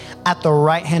majesty at the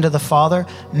right hand of the Father.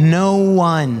 No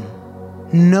one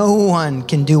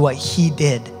can do what he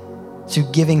did through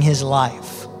giving his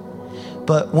life.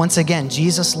 But once again,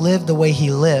 Jesus lived the way he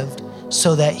lived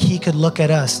so that he could look at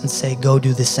us and say, go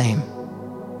do the same.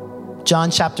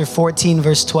 John chapter 14,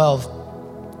 verse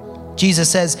 12. Jesus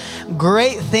says,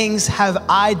 great things have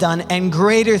I done and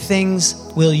greater things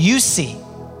will you see.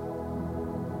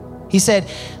 He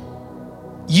said,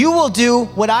 you will do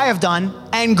what I have done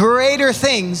and greater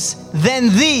things than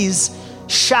these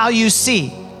shall you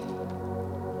see,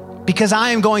 because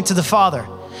I am going to the Father.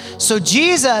 So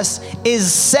Jesus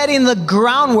is setting the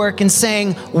groundwork and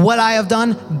saying, what I have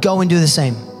done, go and do the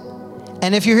same.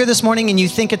 And if you're here this morning and you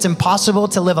think it's impossible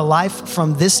to live a life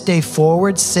from this day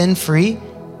forward sin-free,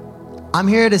 I'm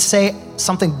here to say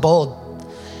something bold.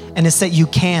 And it's that you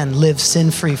can live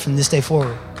sin-free from this day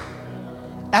forward.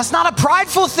 That's not a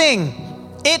prideful thing.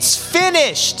 It's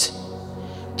finished.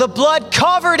 The blood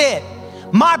covered it.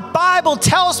 My Bible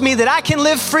tells me that I can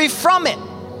live free from it.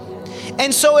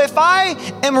 And so if I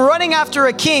am running after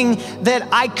a king that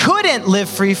I couldn't live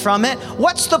free from it,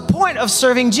 what's the point of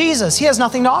serving Jesus? He has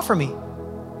nothing to offer me.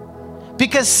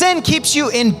 Because sin keeps you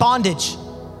in bondage.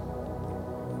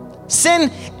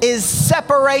 Sin is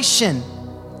separation.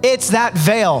 It's that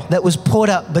veil that was put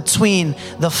up between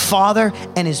the Father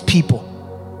and his people.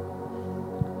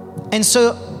 And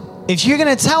so if you're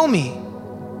going to tell me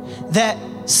that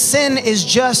sin is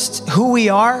just who we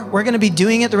are, we're going to be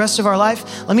doing it the rest of our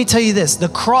life, let me tell you this. The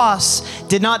cross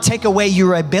did not take away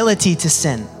your ability to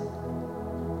sin.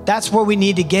 That's where we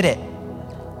need to get it.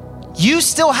 You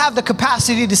still have the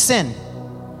capacity to sin.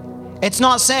 It's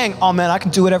not saying, oh man, I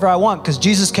can do whatever I want because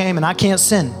Jesus came and I can't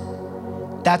sin.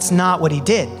 That's not what he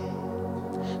did.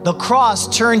 The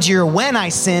cross turned your when I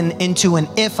sin into an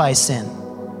if I sin.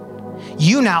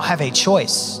 You now have a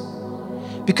choice.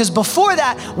 Because before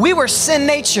that, we were sin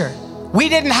nature. We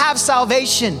didn't have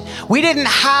salvation. We didn't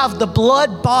have the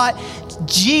blood-bought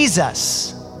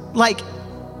Jesus.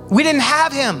 We didn't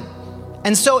have him.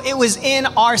 And so it was in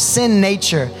our sin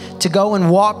nature to go and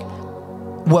walk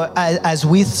what as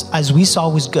we saw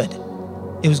was good.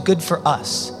 It was good for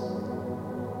us.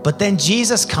 But then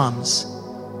Jesus comes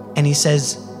and he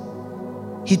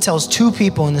tells two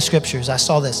people in the scriptures, I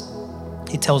saw this.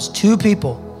 He tells two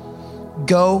people,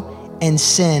 go and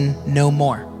sin no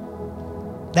more.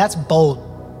 That's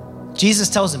bold. Jesus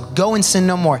tells them, go and sin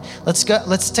no more. Let's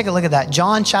take a look at that.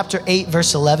 John chapter 8,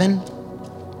 verse 11.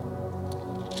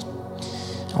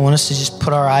 I want us to just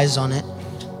put our eyes on it.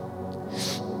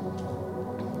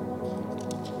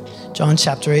 John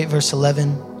chapter 8, verse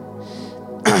 11.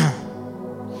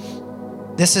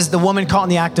 This is the woman caught in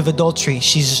the act of adultery.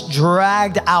 She's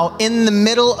dragged out in the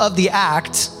middle of the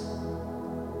act.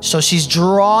 So she's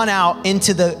drawn out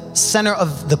into the center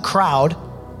of the crowd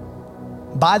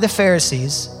by the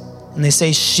Pharisees. And they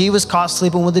say she was caught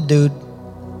sleeping with a dude.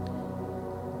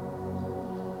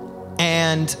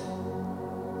 And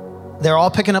they're all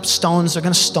picking up stones. They're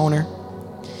going to stone her.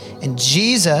 And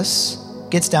Jesus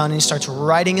gets down and he starts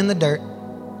writing in the dirt.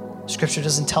 Scripture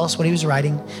doesn't tell us what he was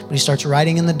writing, but he starts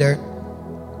writing in the dirt.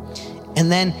 And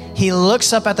then he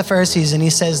looks up at the Pharisees and he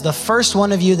says, the first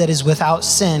one of you that is without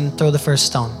sin, throw the first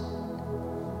stone.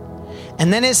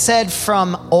 And then it said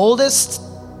from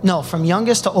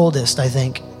youngest to oldest, I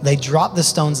think, they dropped the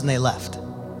stones and they left.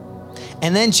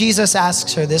 And then Jesus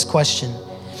asks her this question.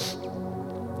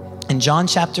 In John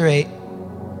chapter 8,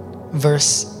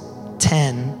 verse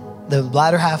 10, the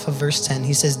latter half of verse 10,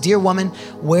 he says, dear woman,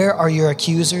 where are your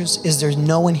accusers? Is there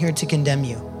no one here to condemn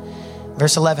you?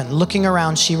 Verse 11, looking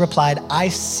around, she replied, I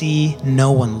see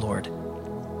no one, Lord.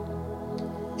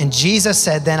 And Jesus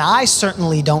said, then I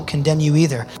certainly don't condemn you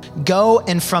either. Go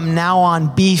and from now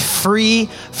on be free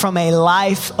from a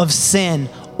life of sin,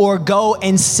 or go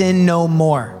and sin no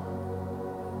more.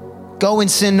 Go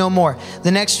and sin no more.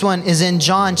 The next one is in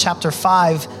John chapter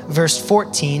 5, verse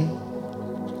 14.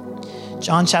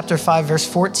 John chapter 5,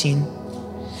 verse 14.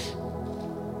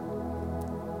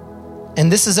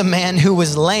 And this is a man who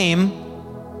was lame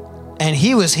and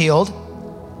he was healed.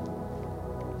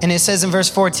 And it says in verse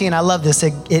 14, I love this.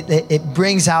 It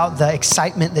brings out the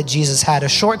excitement that Jesus had. A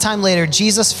short time later,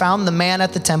 Jesus found the man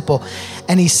at the temple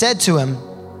and he said to him,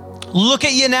 look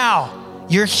at you now,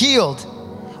 you're healed.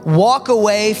 Walk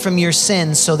away from your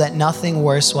sins so that nothing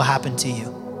worse will happen to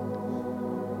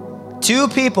you. Two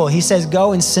people, he says,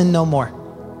 go and sin no more.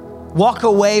 Walk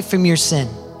away from your sin.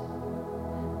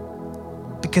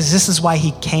 Because this is why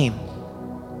he came.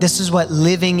 This is what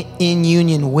living in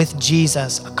union with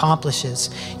Jesus accomplishes.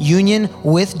 Union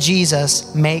with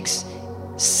Jesus makes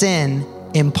sin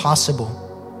impossible.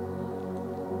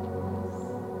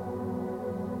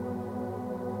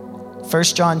 1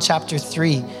 John chapter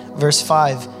 3, verse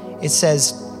 5, it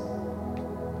says,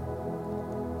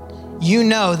 you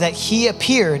know that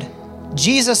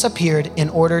Jesus appeared in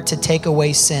order to take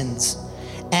away sins,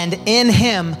 and in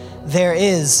him there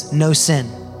is no sin.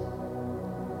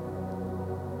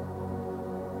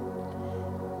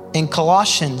 In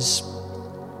Colossians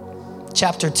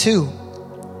chapter 2,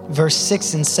 verse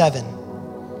 6 and 7,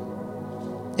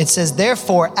 it says,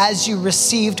 therefore, as you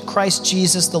received Christ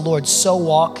Jesus the Lord, so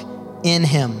walk in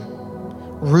him,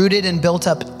 rooted and built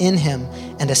up in him,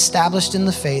 and established in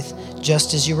the faith,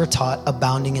 just as you were taught,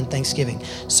 abounding in thanksgiving.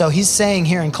 So he's saying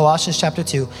here in Colossians chapter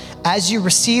 2, as you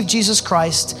receive Jesus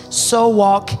Christ, so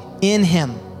walk in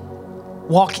him.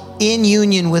 Walk in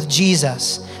union with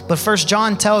Jesus. But 1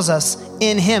 John tells us,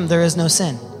 in him there is no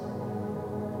sin.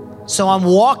 So I'm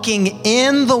walking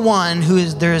in the one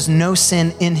there is no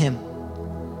sin in him.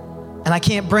 And I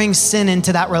can't bring sin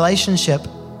into that relationship.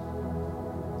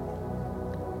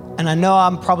 And I know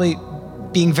I'm probably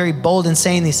being very bold in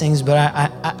saying these things, but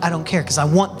I don't care, because I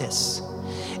want this.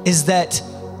 Is that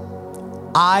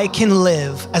I can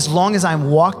live, as long as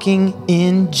I'm walking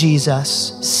in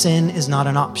Jesus, sin is not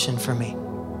an option for me.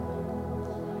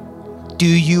 Do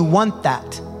you want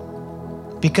that?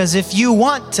 Because if you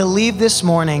want to leave this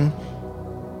morning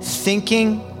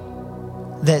thinking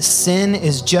that sin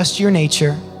is just your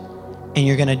nature and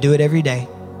you're gonna do it every day,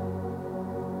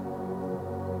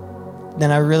 then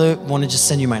I really want to just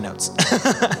send you my notes.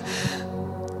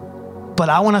 But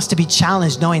I want us to be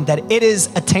challenged knowing that it is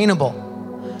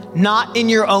attainable, not in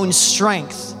your own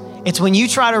strength. It's when you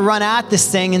try to run at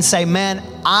this thing and say, man,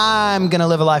 I'm going to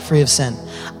live a life free of sin.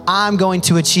 I'm going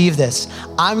to achieve this.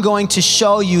 I'm going to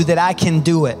show you that I can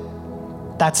do it.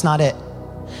 That's not it.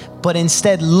 But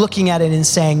instead looking at it and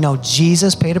saying, no,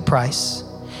 Jesus paid a price.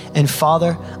 And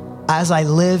Father, as I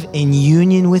live in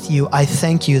union with you, I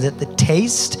thank you that the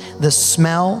taste, the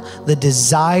smell, the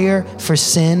desire for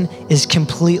sin is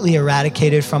completely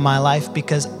eradicated from my life,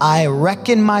 because I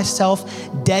reckon myself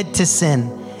dead to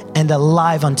sin and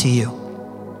alive unto you.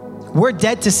 We're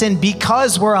dead to sin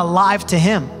because we're alive to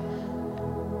him.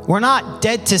 We're not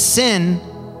dead to sin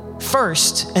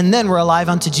first and then we're alive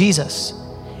unto Jesus.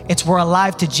 It's we're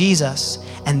alive to Jesus,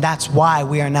 and that's why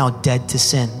we are now dead to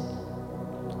sin.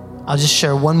 I'll just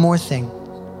share one more thing.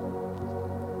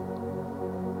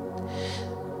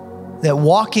 That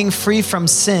walking free from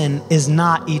sin is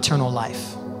not eternal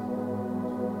life.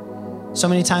 So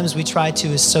many times we try to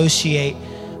associate,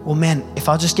 well, man, if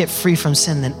I'll just get free from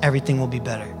sin, then everything will be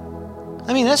better.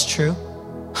 I mean, that's true.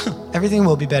 Everything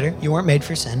will be better. You weren't made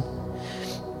for sin.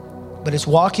 But it's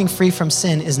walking free from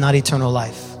sin is not eternal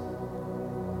life.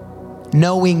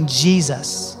 Knowing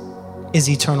Jesus is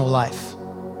eternal life.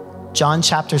 John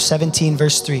chapter 17,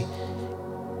 verse 3.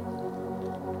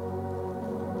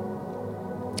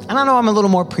 And I know I'm a little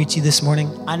more preachy this morning.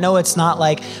 I know it's not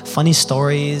like funny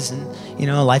stories and,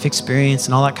 life experience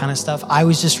and all that kind of stuff. I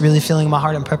was just really feeling in my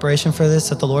heart in preparation for this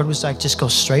that the Lord was like, just go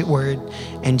straight word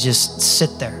and just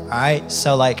sit there, all right?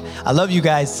 So I love you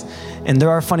guys, and there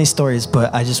are funny stories,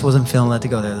 but I just wasn't feeling led to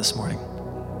go there this morning.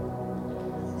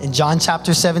 In John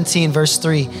chapter 17, verse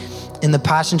 3, in the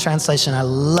Passion Translation, I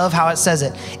love how it says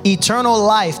it. Eternal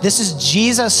life, this is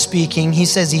Jesus speaking. He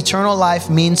says eternal life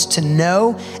means to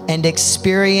know and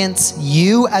experience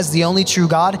you as the only true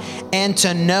God, and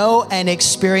to know and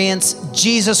experience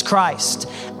Jesus Christ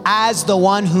as the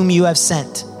one whom you have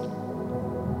sent.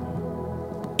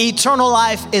 Eternal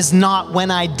life is not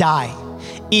when I die.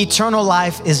 Eternal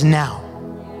life is now.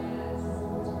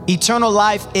 Eternal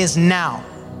life is now.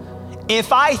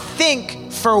 If I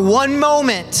think for one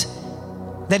moment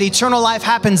that eternal life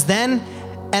happens then,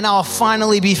 and I'll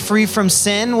finally be free from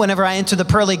sin whenever I enter the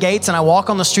pearly gates and I walk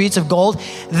on the streets of gold,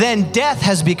 then death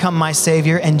has become my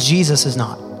savior and Jesus is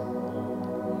not.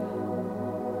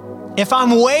 If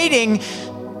I'm waiting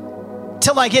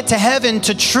till I get to heaven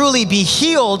to truly be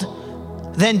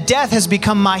healed, then death has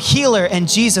become my healer and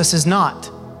Jesus is not.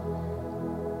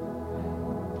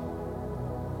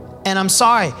 And I'm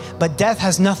sorry, but death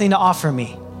has nothing to offer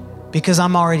me because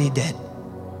I'm already dead.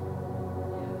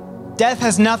 Death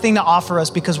has nothing to offer us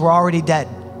because we're already dead.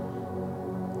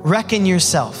 Reckon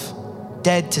yourself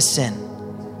dead to sin,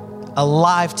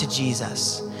 alive to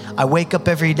Jesus. I wake up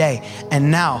every day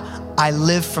and now I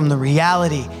live from the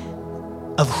reality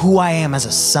of who I am as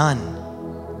a son,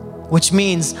 which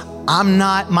means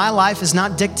my life is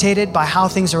not dictated by how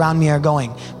things around me are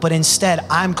going, but instead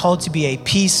I'm called to be a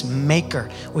peacemaker,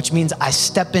 which means I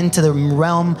step into the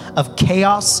realm of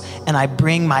chaos and I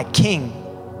bring my king.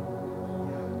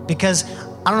 Because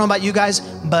I don't know about you guys,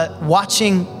 but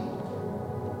watching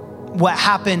what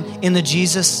happened in the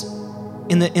Jesus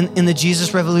in the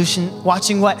Jesus Revolution,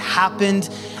 watching what happened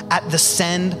at the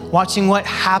Send, watching what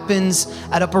happens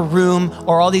at Upper Room,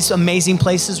 or all these amazing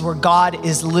places where God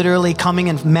is literally coming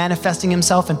and manifesting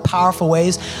himself in powerful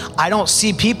ways, I don't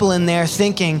see people in there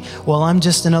thinking, well, I'm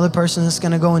just another person that's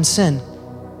gonna go and sin.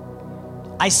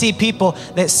 I see people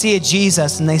that see a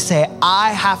Jesus and they say,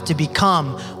 I have to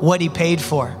become what he paid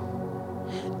for.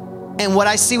 And what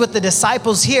I see with the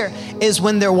disciples here is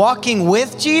when they're walking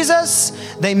with Jesus,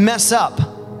 they mess up.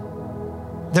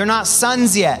 They're not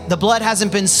sons yet. The blood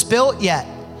hasn't been spilt yet.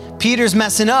 Peter's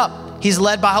messing up. He's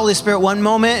led by Holy Spirit one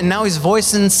moment, and now he's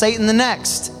voicing Satan the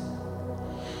next.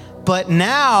 But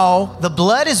now the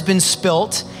blood has been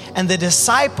spilt, and the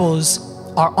disciples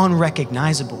are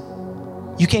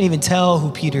unrecognizable. You can't even tell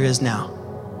who Peter is now.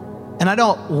 And I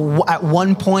don't, at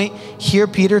one point, hear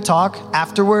Peter talk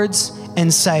afterwards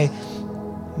and say,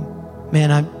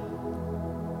 man,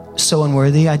 I'm so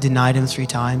unworthy. I denied him 3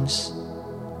 times.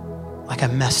 Like I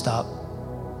messed up,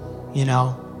 you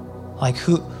know? Like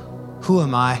who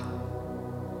am I?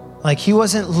 Like he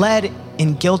wasn't led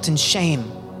in guilt and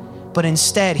shame, but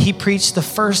instead he preached the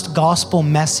first gospel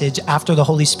message after the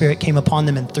Holy Spirit came upon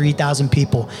them and 3,000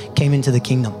 people came into the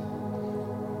kingdom.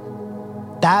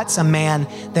 That's a man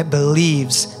that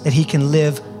believes that he can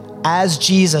live as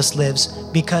Jesus lives,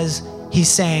 because he's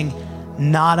saying,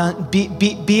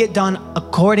 be it done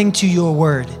according to your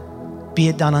word. Be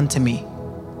it done unto me.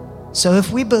 So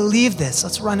if we believe this,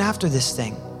 let's run after this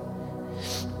thing.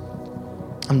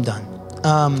 I'm done.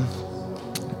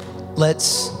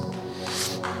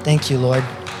 Thank you, Lord.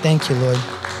 Thank you, Lord.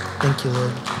 Thank you,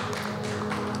 Lord.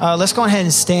 Let's go ahead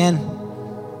and stand,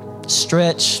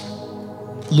 stretch,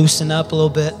 loosen up a little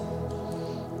bit.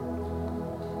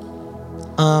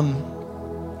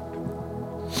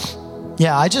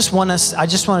 Yeah, I just want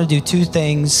to do 2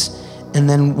 things, and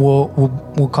then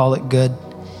we'll call it good.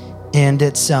 And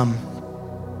it's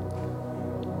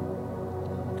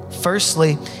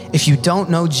firstly, if you don't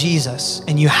know Jesus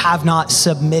and you have not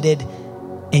submitted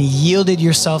and yielded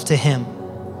yourself to him,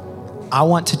 I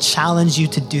want to challenge you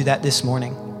to do that this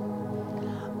morning.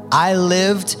 I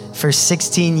lived for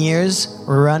 16 years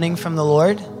running from the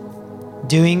Lord,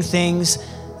 doing things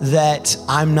that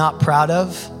I'm not proud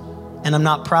of. And I'm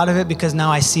not proud of it because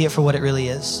now I see it for what it really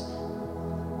is.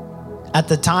 At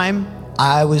the time,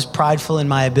 I was prideful in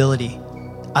my ability.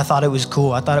 I thought it was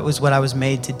cool. I thought it was what I was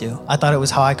made to do. I thought it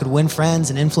was how I could win friends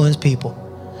and influence people.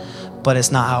 But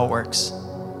it's not how it works.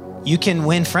 You can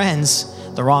win friends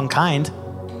the wrong kind.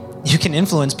 You can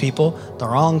influence people the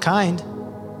wrong kind.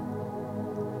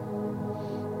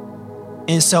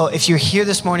 And so if you're here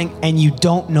this morning and you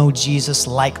don't know Jesus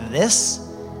like this,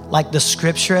 like the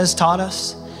scripture has taught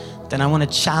us, then I want to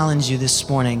challenge you this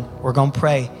morning. We're going to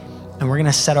pray and we're going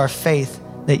to set our faith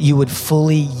that you would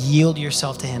fully yield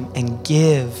yourself to him and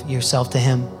give yourself to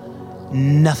him,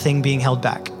 nothing being held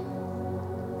back.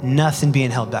 Nothing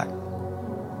being held back.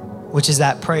 Which is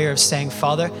that prayer of saying,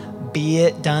 Father, be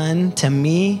it done to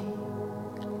me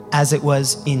as it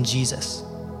was in Jesus.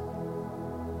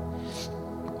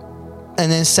 And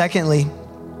then secondly,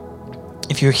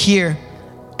 if you're here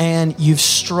and you've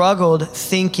struggled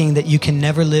thinking that you can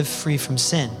never live free from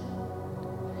sin,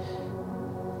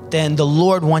 then the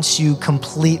Lord wants you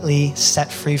completely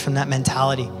set free from that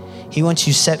mentality. He wants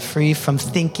you set free from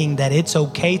thinking that it's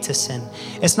okay to sin.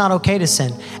 It's not okay to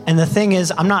sin. And the thing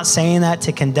is, I'm not saying that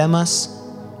to condemn us.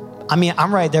 I mean,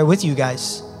 I'm right there with you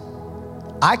guys.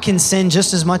 I can sin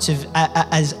just as much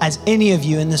as any of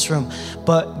you in this room.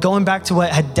 But going back to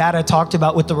what Dada talked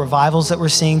about with the revivals that we're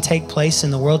seeing take place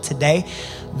in the world today,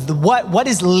 what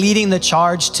is leading the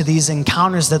charge to these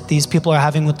encounters that these people are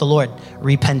having with the Lord?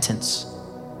 Repentance.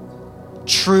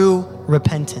 True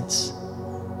repentance.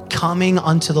 Coming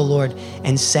unto the Lord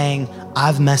and saying,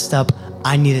 I've messed up.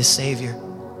 I need a Savior.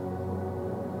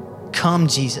 Come,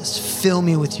 Jesus, fill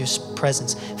me with your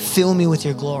presence. Fill me with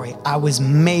your glory. I was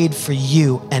made for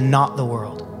you and not the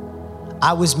world.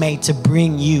 I was made to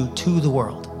bring you to the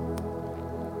world.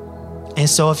 And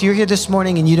so if you're here this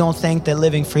morning and you don't think that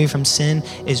living free from sin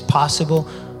is possible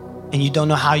and you don't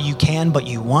know how you can, but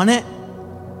you want it,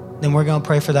 then we're going to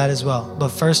pray for that as well. But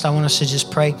first, I want us to just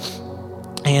pray.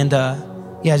 And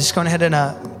just go ahead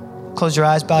and close your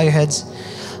eyes, bow your heads.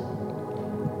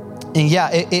 And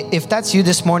if that's you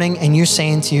this morning and you're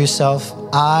saying to yourself,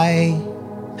 I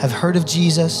have heard of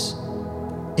Jesus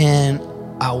and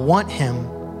I want him,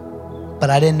 but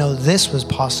I didn't know this was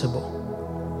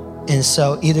possible. And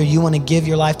so either you want to give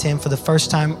your life to him for the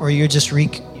first time, or you just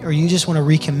want to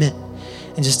recommit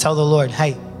and just tell the Lord,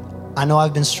 hey, I know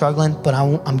I've been struggling, but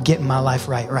I'm getting my life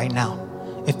right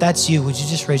now. If that's you, would you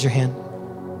just raise your hand?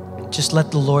 Just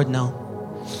let the Lord know.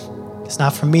 It's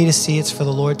not for me to see, it's for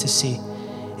the Lord to see.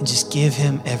 And just give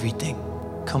him everything.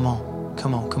 Come on,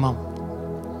 come on, come on.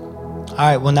 All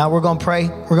right, well, now we're going to pray.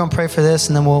 We're going to pray for this,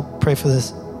 and then we'll pray for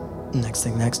this next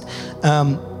thing next.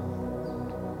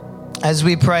 As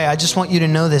we pray, I just want you to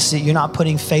know this, that you're not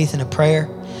putting faith in a prayer.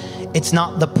 It's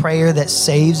not the prayer that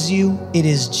saves you. It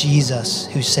is Jesus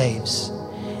who saves.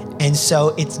 And so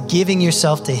it's giving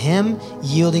yourself to him,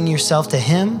 yielding yourself to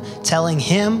him, telling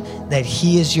him that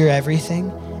he is your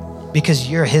everything because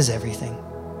you're his everything.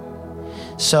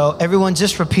 So everyone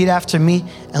just repeat after me,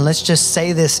 and let's just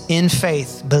say this in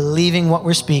faith, believing what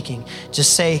we're speaking.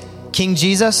 Just say, King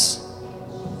Jesus.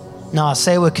 No,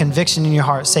 say it with conviction in your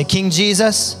heart. Say, King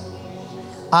Jesus,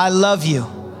 I love you.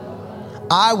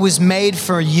 I was made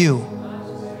for you.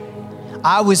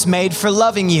 I was made for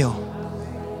loving you.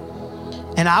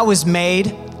 And I was made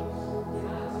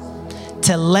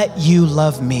to let you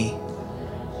love me.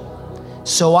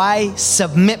 So I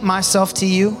submit myself to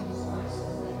you.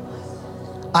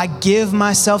 I give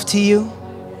myself to you.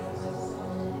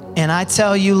 And I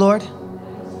tell you, Lord,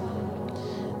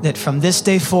 that from this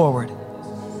day forward,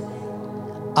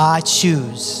 I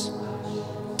choose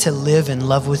to live in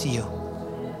love with you.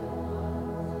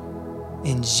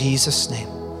 In Jesus' name.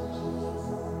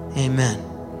 Amen.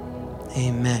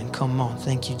 Amen. Come on.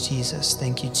 Thank you, Jesus.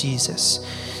 Thank you, Jesus.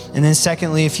 And then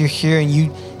secondly, if you're here and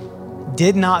you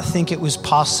did not think it was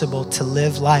possible to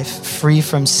live life free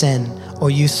from sin, or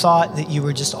you thought that you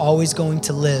were just always going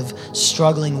to live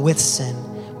struggling with sin,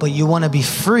 but you want to be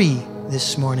free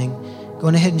this morning, go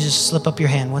ahead and just slip up your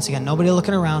hand. Once again, nobody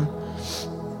looking around.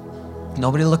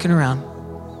 Nobody looking around.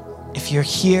 If you're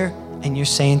here and you're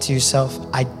saying to yourself,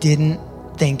 I didn't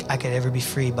think I could ever be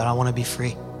free, but I want to be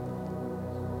free.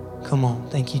 Come on.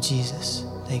 Thank you, Jesus.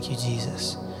 Thank you,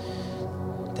 Jesus.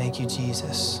 Thank you,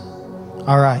 Jesus.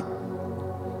 All right.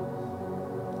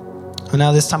 Well,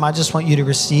 now this time I just want you to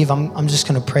receive. I'm just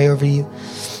going to pray over you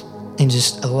and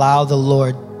just allow the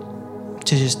Lord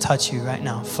to just touch you right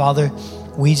now. Father,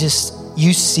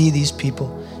 you see these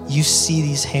people. You see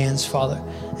these hands, Father.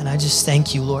 And I just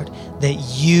thank you, Lord, that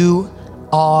you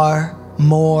are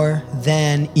more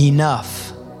than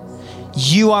enough.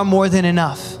 You are more than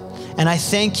enough. And I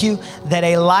thank you that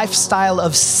a lifestyle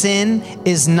of sin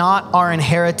is not our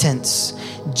inheritance.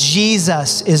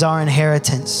 Jesus is our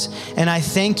inheritance. And I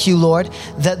thank you, Lord,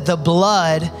 that the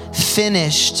blood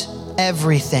finished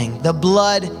everything. The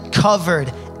blood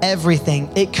covered everything.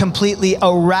 It completely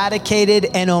eradicated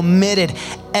and omitted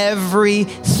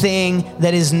everything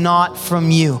that is not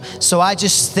from you. So I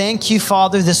just thank you,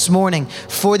 Father, this morning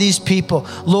for these people.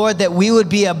 Lord, that we would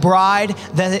be a bride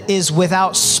that is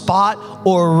without spot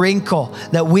or wrinkle,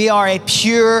 that we are a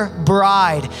pure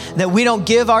bride, that we don't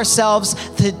give ourselves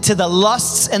to the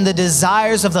lusts and the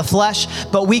desires of the flesh,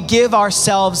 but we give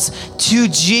ourselves to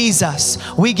Jesus.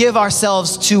 We give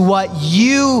ourselves to what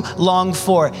you long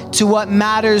for, to what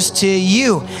matters to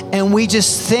you. And we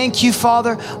just thank you,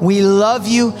 Father. We love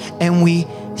you and we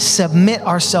submit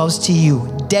ourselves to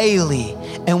you daily.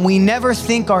 And we never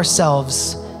think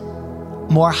ourselves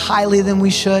more highly than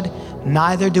we should.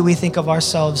 Neither do we think of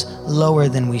ourselves lower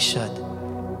than we should.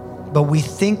 But we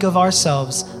think of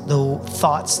ourselves the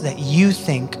thoughts that you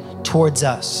think towards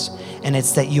us. And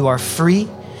it's that you are free,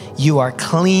 you are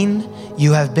clean,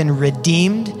 you have been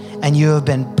redeemed, and you have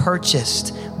been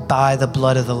purchased by the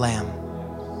blood of the Lamb.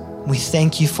 We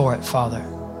thank you for it, Father.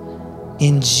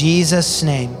 In Jesus'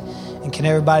 name. And can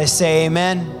everybody say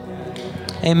amen?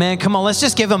 Amen. Come on, let's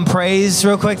just give him praise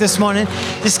real quick this morning.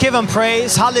 Just give him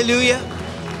praise. Hallelujah.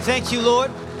 Thank you,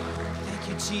 Lord. Thank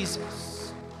you,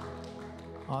 Jesus.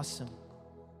 Awesome.